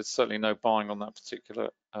selling, but there's certainly no buying on that particular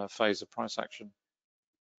phase of price action.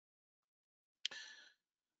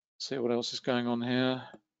 See what else is going on here.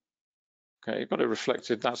 Okay, you've got it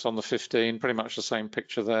reflected. That's on the 15, pretty much the same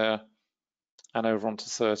picture there. And over onto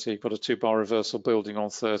 30, you've got a 2-bar reversal building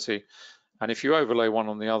on 30. And if you overlay one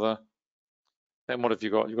on the other, then what have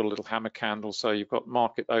you got? You've got a little hammer candle. So you've got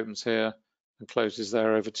market opens here and closes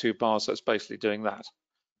there over 2 bars. So it's basically doing that.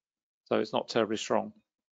 So it's not terribly strong.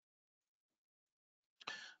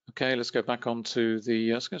 Okay, let's go back onto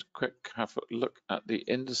the, let's get a quick have a look at the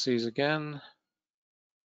indices again.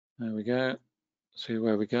 There we go. See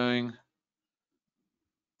where we're going.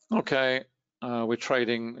 Okay, we're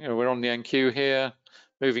trading, we're on the NQ here,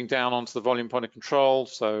 moving down onto the volume point of control.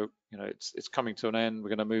 So, it's coming to an end. We're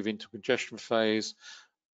going to move into congestion phase.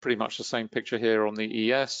 Pretty much the same picture here on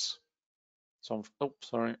the ES. So oh,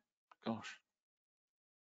 sorry, gosh.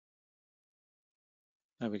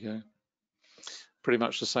 There we go. Pretty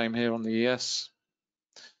much the same here on the ES.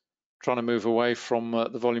 Trying to move away from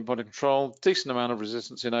the volume point of control. Decent amount of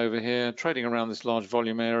resistance in over here. Trading around this large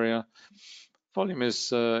volume area. Volume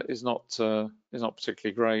is not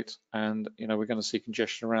particularly great, and you know we're going to see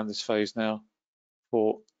congestion around this phase now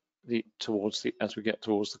for as we get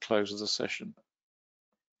towards the close of the session.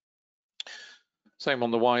 Same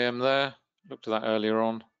on the YM there. Looked at that earlier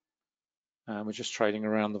on. And we're just trading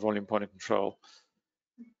around the volume point of control.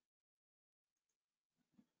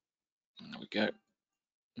 There we go.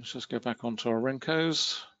 Let's just go back onto our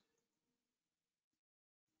Renkos.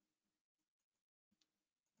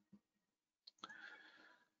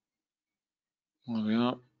 There we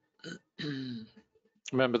are.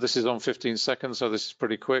 Remember, this is on 15 seconds, so this is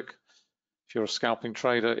pretty quick. If you're a scalping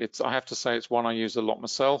trader, I have to say it's one I use a lot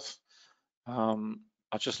myself.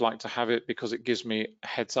 I just like to have it because it gives me a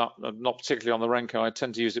heads up, not particularly on the Renko. I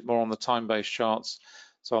tend to use it more on the time-based charts.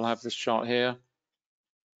 So I'll have this chart here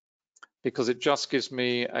because it just gives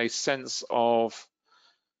me a sense of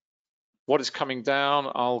what is coming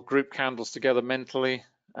down. I'll group candles together mentally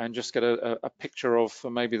and just get a picture of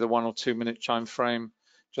maybe the 1 or 2 minute time frame,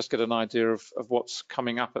 just get an idea of what's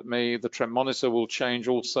coming up at me. The trend monitor will change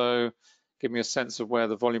also, give me a sense of where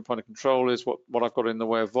the volume point of control is, what I've got in the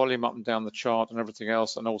way of volume up and down the chart and everything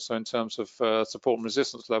else, and also in terms of support and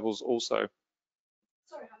resistance levels also.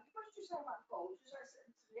 Sorry, how did you say about gold?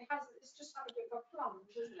 It's just had a bit of a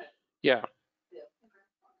plunge, isn't it? Yeah. Yeah. Okay.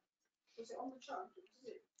 Was it on the chart? Does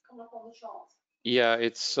it come up on the chart? Yeah,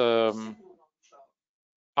 it's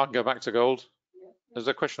I can go back to gold. Yeah. There's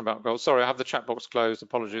a question about gold. Sorry, I have the chat box closed.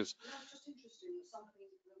 Apologies. No, it's just interesting that something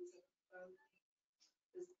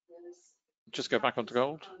just go back onto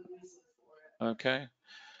gold. Okay.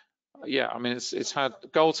 Yeah, I mean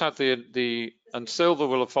gold's had and silver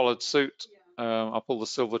will have followed suit. I'll pull the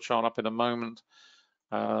silver chart up in a moment.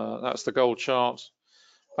 That's the gold chart.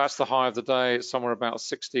 That's the high of the day. It's somewhere about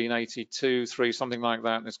 1682, 3, something like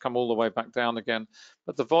that, and it's come all the way back down again.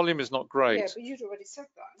 But the volume is not great. Yeah, but you'd already said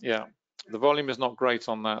that. Yeah, the volume is not great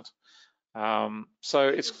on that. So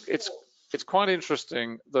it's quite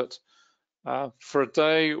interesting that for a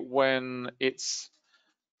day when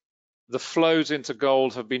the flows into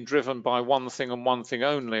gold have been driven by one thing and one thing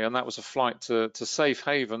only, and that was a flight to safe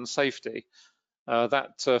haven, safety.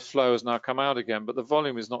 That flow has now come out again, but the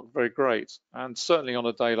volume is not very great. And certainly on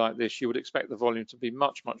a day like this, you would expect the volume to be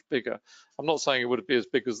much, much bigger. I'm not saying it would be as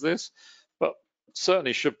big as this, but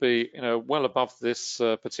certainly should be, well above this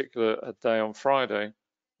particular day on Friday.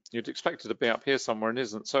 You'd expect it to be up here somewhere and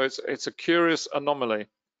isn't. So it's a curious anomaly,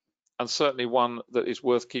 and certainly one that is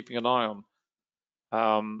worth keeping an eye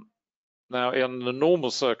on. Now, in the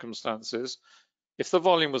normal circumstances, if the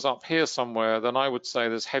volume was up here somewhere, then I would say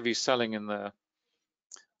there's heavy selling in there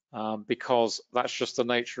because that's just the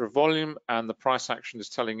nature of volume, and the price action is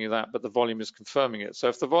telling you that, but the volume is confirming it. So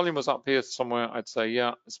if the volume was up here somewhere, I'd say,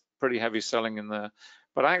 yeah, it's pretty heavy selling in there.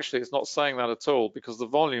 But actually, it's not saying that at all because the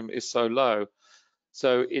volume is so low.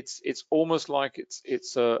 So it's almost like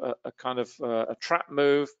it's a kind of a trap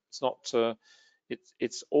move. It's not.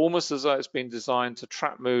 It's almost as though it's been designed to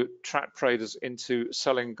trap traders into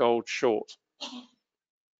selling gold short.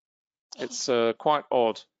 It's quite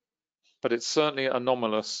odd, but it's certainly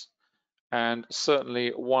anomalous, and certainly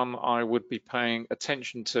one I would be paying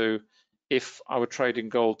attention to if I were trading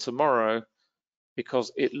gold tomorrow,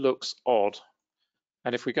 because it looks odd.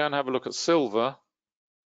 And if we go and have a look at silver,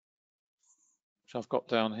 which I've got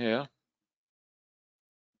down here,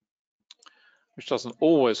 which doesn't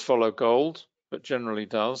always follow gold, but generally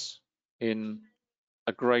does in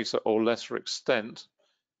a greater or lesser extent.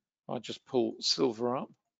 I just pull silver up.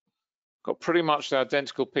 Got pretty much the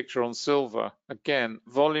identical picture on silver. Again,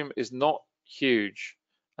 volume is not huge,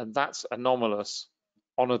 and that's anomalous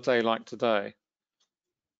on a day like today.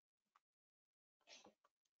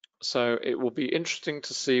 So it will be interesting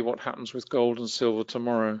to see what happens with gold and silver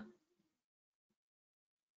tomorrow.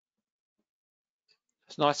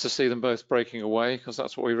 It's nice to see them both breaking away because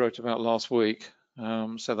that's what we wrote about last week.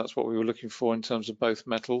 So that's what we were looking for in terms of both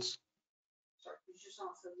metals. Sorry, could you just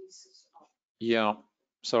answer Lisa's? Yeah.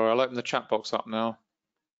 Sorry, I'll open the chat box up now.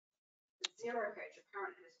 The zero gauge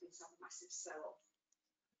apparently has been some massive sell-off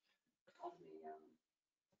on the,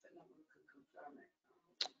 but no one can confirm it.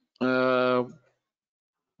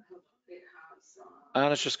 It has.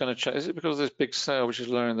 Anna's just going to check. Is it because of this big sale which is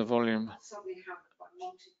lowering the volume? Suddenly have a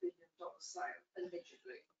multi-billion-dollar sale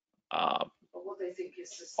allegedly. But what they think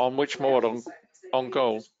is on which mod? On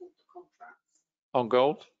gold? On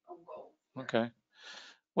gold? On gold. Okay.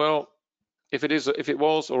 Well, if it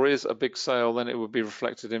was or is a big sale, then it would be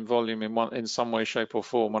reflected in volume in some way, shape, or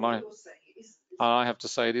form. And I have to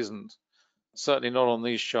say it isn't. Certainly not on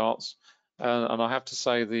these charts. And I have to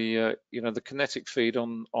say the the kinetic feed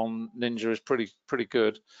on Ninja is pretty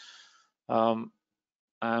good.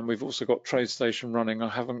 And we've also got TradeStation running. I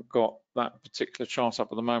haven't got that particular chart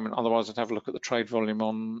up at the moment. Otherwise, I'd have a look at the trade volume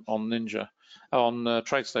on Ninja, on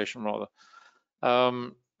TradeStation rather.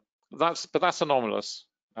 That's anomalous.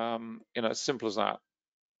 It's simple as that.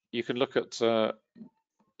 You can look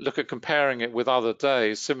at comparing it with other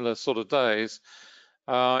days, similar sort of days.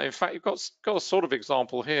 In fact, you've got a sort of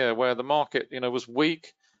example here where the market, was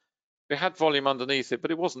weak. We had volume underneath it,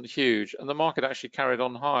 but it wasn't huge, and the market actually carried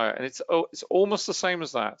on higher. And it's almost the same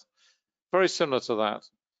as that, very similar to that.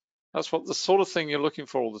 That's what the sort of thing you're looking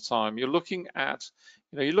for all the time. You're looking at,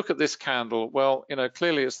 you look at this candle. Well,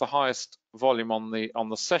 clearly it's the highest volume on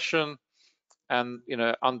the session, and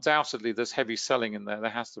undoubtedly there's heavy selling in there. There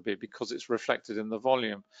has to be, because it's reflected in the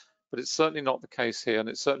volume. But it's certainly not the case here, and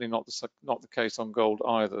it's certainly not the case on gold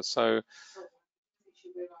either. So,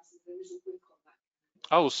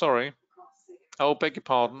 oh, sorry. Oh, beg your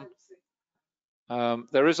pardon.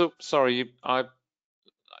 There is a, sorry,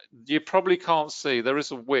 you probably can't see. There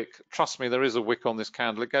is a wick. Trust me, there is a wick on this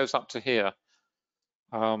candle. It goes up to here.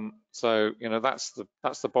 So that's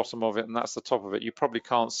the bottom of it, and that's the top of it. You probably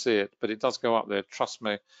can't see it, but it does go up there. Trust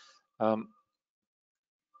me.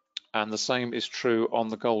 And the same is true on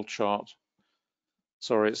the gold chart.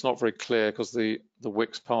 Sorry, it's not very clear because the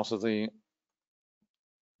wick's part of the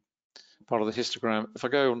histogram. If I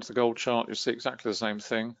go onto the gold chart, you'll see exactly the same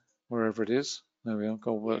thing wherever it is. There we are.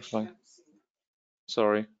 Gold workflow.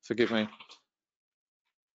 Sorry, forgive me.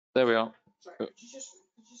 There we are.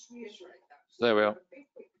 There we are.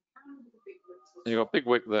 You've got a big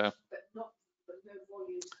wick there,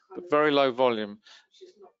 but very low volume.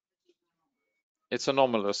 It's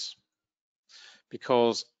anomalous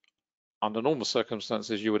because under normal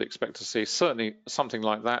circumstances you would expect to see certainly something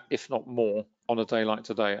like that, if not more, on a day like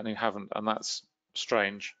today, and you haven't, and that's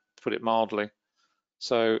strange, to put it mildly.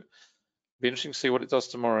 So be interesting to see what it does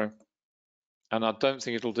tomorrow, and I don't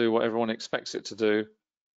think it'll do what everyone expects it to do.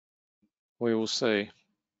 We will see.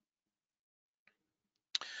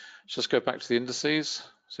 Let's just go back to the indices,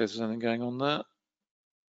 see if there's anything going on there.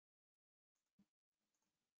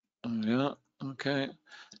 Yeah, okay.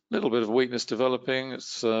 Little bit of weakness developing.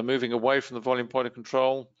 It's moving away from the volume point of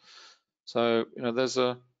control. So there's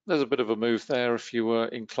a bit of a move there if you were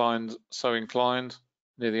so inclined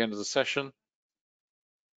near the end of the session.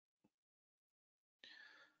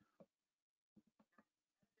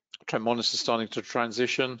 Trend monitor starting to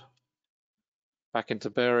transition back into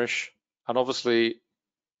bearish, and obviously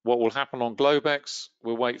what will happen on Globex,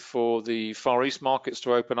 we'll wait for the Far East markets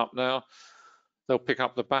to open up now. They'll pick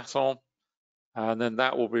up the baton, and then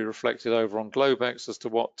that will be reflected over on Globex as to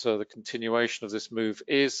what the continuation of this move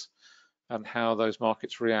is and how those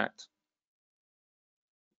markets react.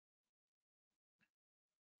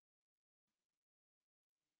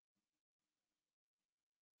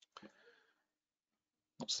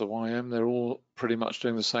 That's the YM. They're all pretty much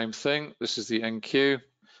doing the same thing. This is the NQ.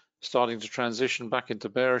 Starting to transition back into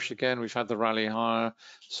bearish again. We've had the rally higher,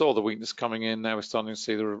 saw the weakness coming in. Now we're starting to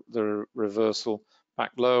see the reversal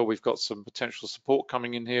back lower. We've got some potential support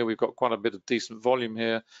coming in here. We've got quite a bit of decent volume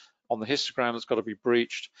here on the histogram that's got to be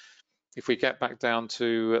breached. If we get back down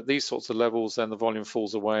to these sorts of levels, then the volume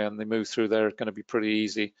falls away, and the move through there is going to be pretty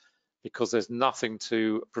easy, because there's nothing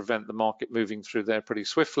to prevent the market moving through there pretty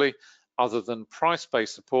swiftly other than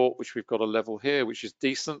price-based support, which we've got a level here, which is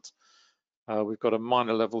decent. We've got a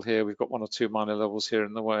minor level here. We've got one or two minor levels here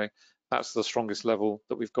in the way. That's the strongest level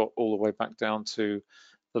that we've got all the way back down to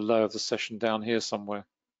the low of the session down here somewhere.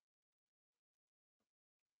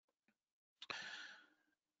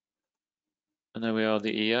 And there we are,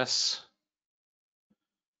 the ES.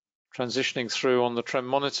 Transitioning through on the trend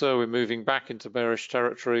monitor, we're moving back into bearish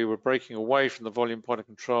territory. We're breaking away from the volume point of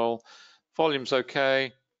control. Volume's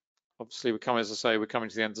okay. Obviously, as I say, we're coming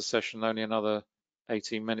to the end of the session, only another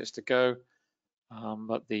 18 minutes to go.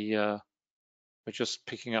 But we're just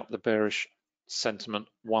picking up the bearish sentiment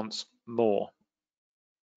once more.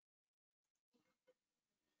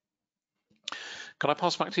 Can I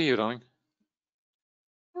pass back to you, darling?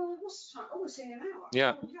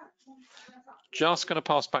 Yeah. Just going to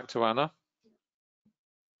pass back to Anna.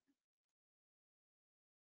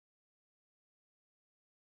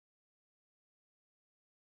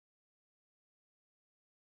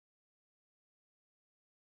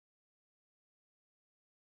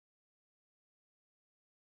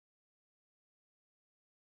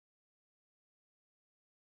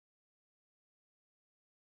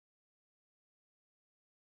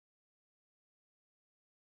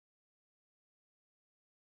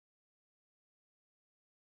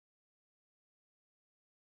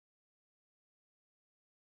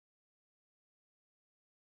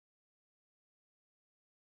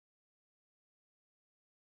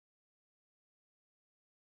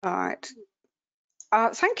 All right.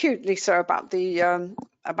 Thank you, Lisa, about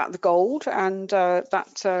the gold and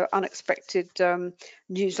that unexpected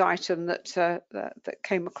news item that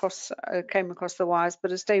came across the wires.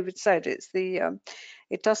 But as David said,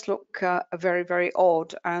 it does look very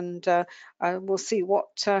odd, and we'll see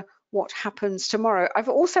what happens tomorrow. I've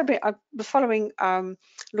been following,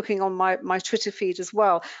 looking on my Twitter feed as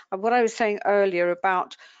well. And what I was saying earlier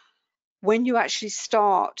about when you actually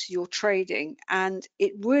start your trading, and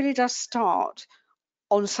it really does start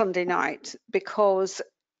on Sunday night, because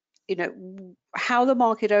how the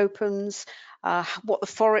market opens, what the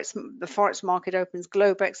forex market opens,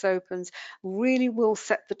 Globex opens, really will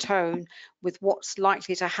set the tone with what's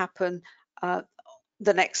likely to happen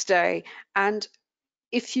the next day. And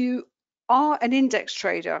if you are an index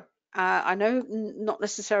trader, I know not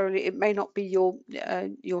necessarily, it may not be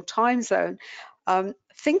your time zone.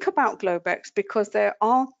 Think about Globex, because there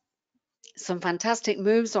are some fantastic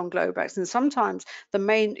moves on Globex, and sometimes the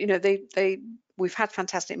main, we've had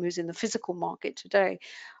fantastic moves in the physical market today,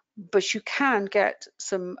 but you can get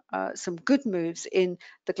some good moves in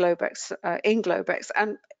the Globex,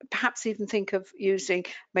 and perhaps even think of using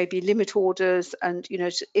maybe limit orders, and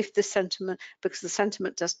if the sentiment, because the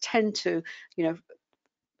sentiment does tend to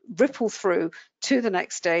ripple through to the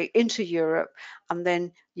next day into Europe, and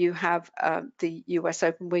then you have the US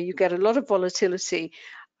Open, where you get a lot of volatility.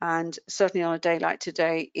 And certainly on a day like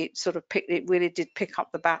today, it really did pick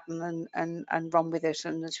up the baton and run with it.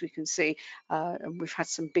 And as we can see, and we've had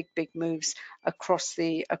some big moves across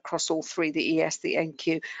all three, the ES, the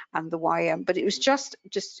NQ, and the YM. But it was just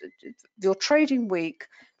your trading week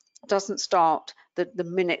doesn't start the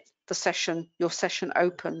minute your session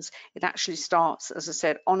opens. It actually starts, as I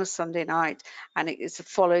said, on a Sunday night, and it is a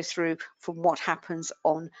follow through from what happens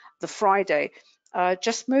on the Friday.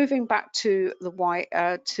 Just moving back to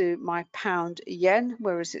to my pound yen.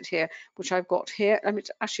 Where is it here? Which I've got here. Let me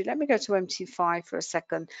go to MT5 for a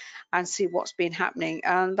second and see what's been happening.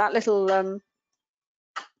 And that little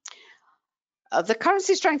the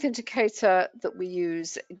currency strength indicator that we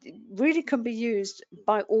use really can be used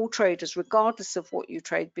by all traders, regardless of what you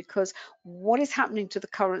trade, because what is happening to the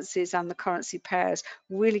currencies and the currency pairs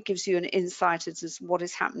really gives you an insight into what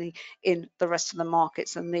is happening in the rest of the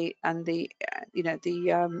markets. And the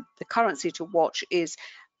currency to watch is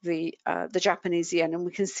the Japanese yen, and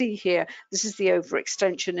we can see here this is the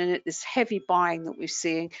overextension in it, this heavy buying that we're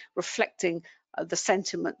seeing, reflecting the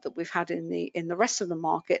sentiment that we've had in the rest of the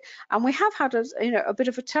market. And we have had a bit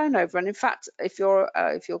of a turnover. And in fact, if you're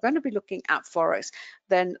going to be looking at forex,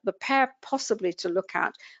 then the pair possibly to look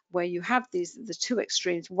at, where you have the two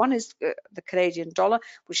extremes. One is the Canadian dollar,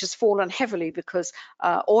 which has fallen heavily because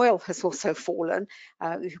oil has also fallen.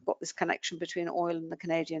 You've got this connection between oil and the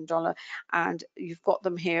Canadian dollar, and you've got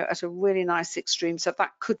them here at a really nice extreme. So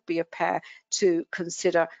that could be a pair to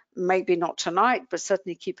consider. Maybe not tonight, but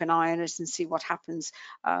certainly keep an eye on it and see what happens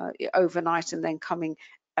overnight, and then coming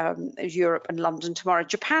Europe and London tomorrow.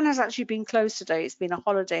 Japan has actually been closed today. It's been a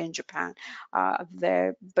holiday in Japan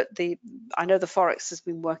there, but I know the forex has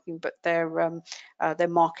been working, but their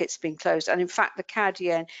market's been closed. And in fact, the CAD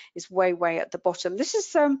yen is way at the bottom. This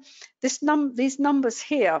is these numbers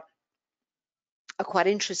here are quite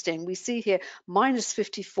interesting. We see here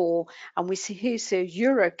 -54, and we see here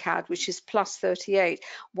EuroCAD, which is +38.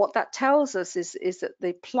 What that tells us is that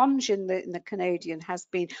the plunge in the Canadian has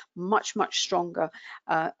been much stronger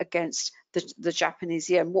against the Japanese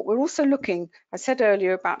yen. What we're also looking, I said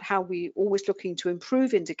earlier about how we always looking to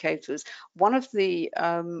improve indicators. One of the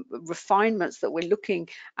refinements that we're looking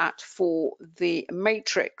at for the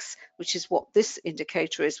matrix, which is what this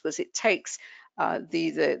indicator is, was it takes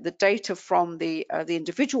the data from the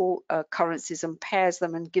individual currencies and pairs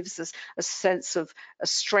them, and gives us a sense of a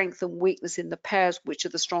strength and weakness in the pairs, which are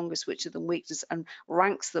the strongest, which are the weakest, and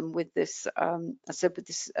ranks them with this. I said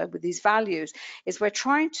with these values, is we're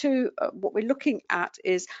trying to what we're looking at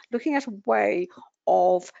is looking at a way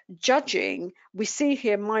of judging. We see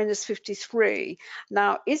here -53.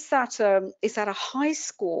 Now, is that a high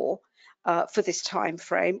score for this time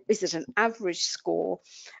frame? Is it an average score?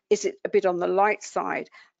 Is it a bit on the light side?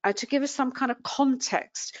 To give us some kind of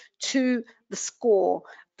context to the score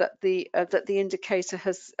that the indicator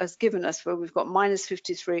has given us, where we've got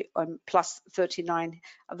 -53 and +39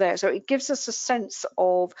 there. So it gives us a sense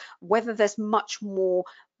of whether there's much more,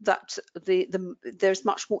 that there's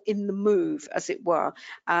much more in the move, as it were.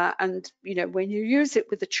 And when you use it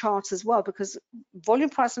with the chart as well, because volume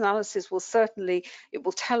price analysis will certainly, it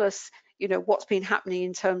will tell us you know, what's been happening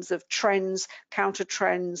in terms of trends, counter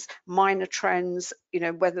trends, minor trends, you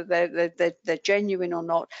know, whether they're genuine or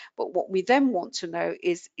not. But what we then want to know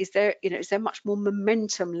is there, you know, is there much more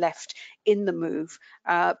momentum left in the move?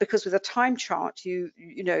 Because with a time chart, you've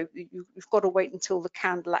got to wait until the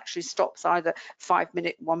candle actually stops, either 5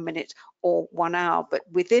 minute, 1 minute, or 1 hour. But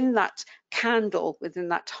within that candle, within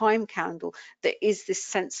that time candle, there is this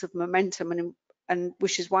sense of momentum, and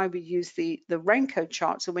which is why we use the Renko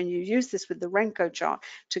chart. So when you use this with the Renko chart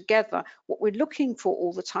together, what we're looking for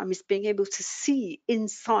all the time is being able to see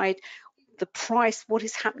inside the price, what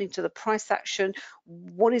is happening to the price action,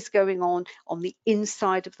 what is going on the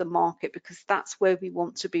inside of the market, because that's where we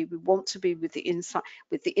want to be. We want to be with the inside,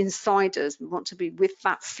 with the insiders. We want to be with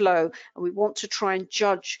that flow, and we want to try and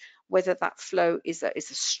judge whether that flow is a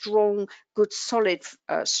strong, good, solid,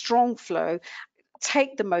 strong flow.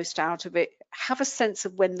 Take the most out of it, have a sense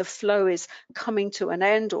of when the flow is coming to an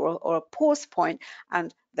end or a pause point,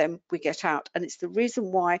 and then we get out. And it's the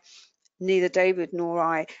reason why neither David nor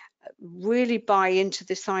I really buy into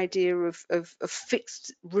this idea of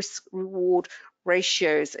fixed risk reward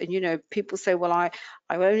ratios. And, you know, people say, well, I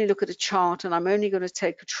only look at a chart and I'm only going to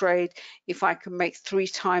take a trade if I can make 3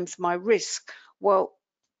 times my risk. Well,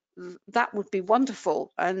 that would be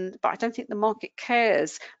wonderful, but I don't think the market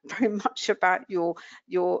cares very much about your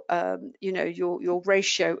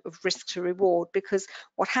ratio of risk to reward. Because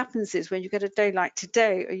what happens is, when you get a day like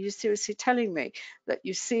today, are you seriously telling me that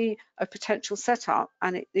you see a potential setup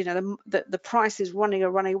and it, you know, the price is running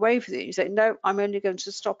away with it? You say, no, I'm only going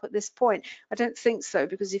to stop at this point. I don't think so,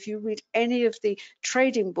 because if you read any of the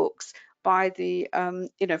trading books by the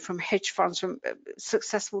from hedge funds, from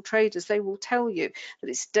successful traders, they will tell you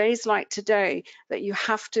that it's days like today that you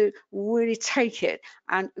have to really take it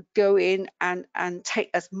and go in and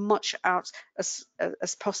take as much out as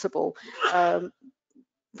possible.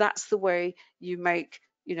 That's the way you make,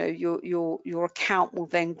 you know, your account will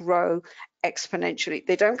then grow exponentially.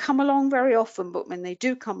 They don't come along very often, but when they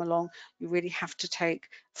do come along, you really have to take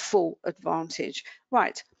full advantage.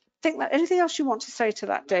 Right. Think that anything else you want to say to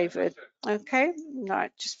that, David? Okay,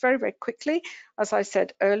 right, just very, very quickly, as I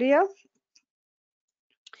said earlier,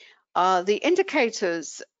 the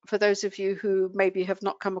indicators, for those of you who maybe have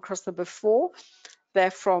not come across them before,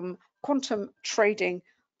 they're from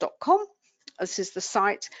quantumtrading.com. This is the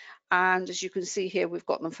site. And as you can see here, we've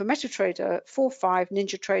got them for MetaTrader 4.5,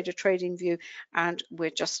 NinjaTrader, TradingView, and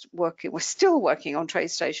we're still working on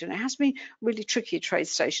TradeStation. It has been really tricky,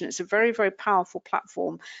 TradeStation. It's a very, very powerful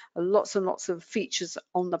platform. Lots and lots of features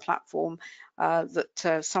on the platform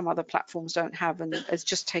that some other platforms don't have, and it's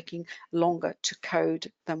just taking longer to code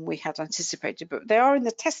than we had anticipated. But they are in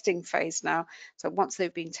the testing phase now. So once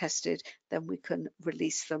they've been tested, then we can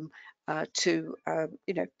release them to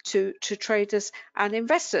traders and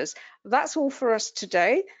investors. That's all for us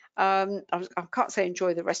today. I can't say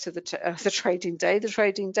enjoy the rest of the trading day. The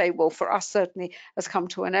trading day, well, for us certainly has come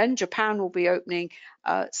to an end. Japan will be opening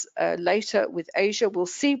later with Asia. We'll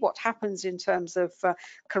see what happens in terms of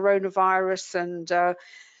coronavirus and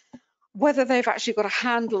whether they've actually got a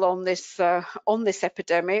handle on this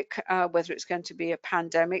epidemic, whether it's going to be a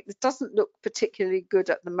pandemic. It doesn't look particularly good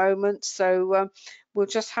at the moment, so we'll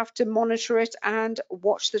just have to monitor it and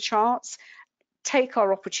watch the charts, take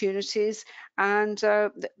our opportunities, and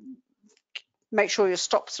make sure your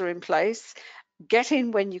stops are in place. Get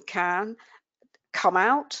in when you can. Come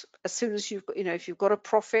out as soon as you've got, if you've got a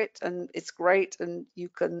profit, and it's great, and you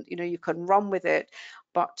can run with it.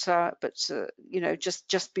 But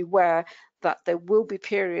just beware that there will be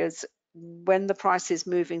periods when the price is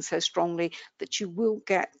moving so strongly that you will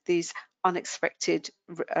get these unexpected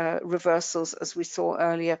reversals, as we saw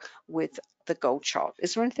earlier with the gold chart.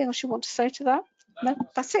 Is there anything else you want to say to that? No,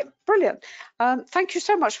 that's it. Brilliant. Thank you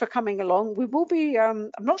so much for coming along. We will be,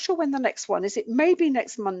 I'm not sure when the next one is. It may be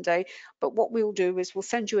next Monday, but what we'll do is we'll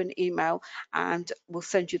send you an email and we'll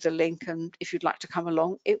send you the link. And if you'd like to come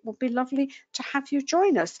along, it will be lovely to have you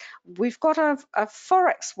join us. We've got a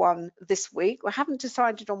Forex one this week. We haven't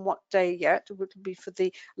decided on what day yet. It will be for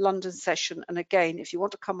the London session. And again, if you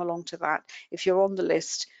want to come along to that, if you're on the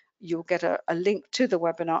list, you'll get a link to the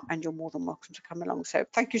webinar, and you're more than welcome to come along. So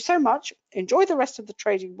thank you so much. Enjoy the rest of the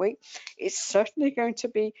trading week. It's certainly going to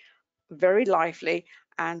be very lively,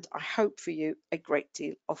 and I hope for you a great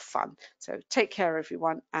deal of fun. So take care,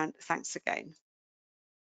 everyone, and thanks again.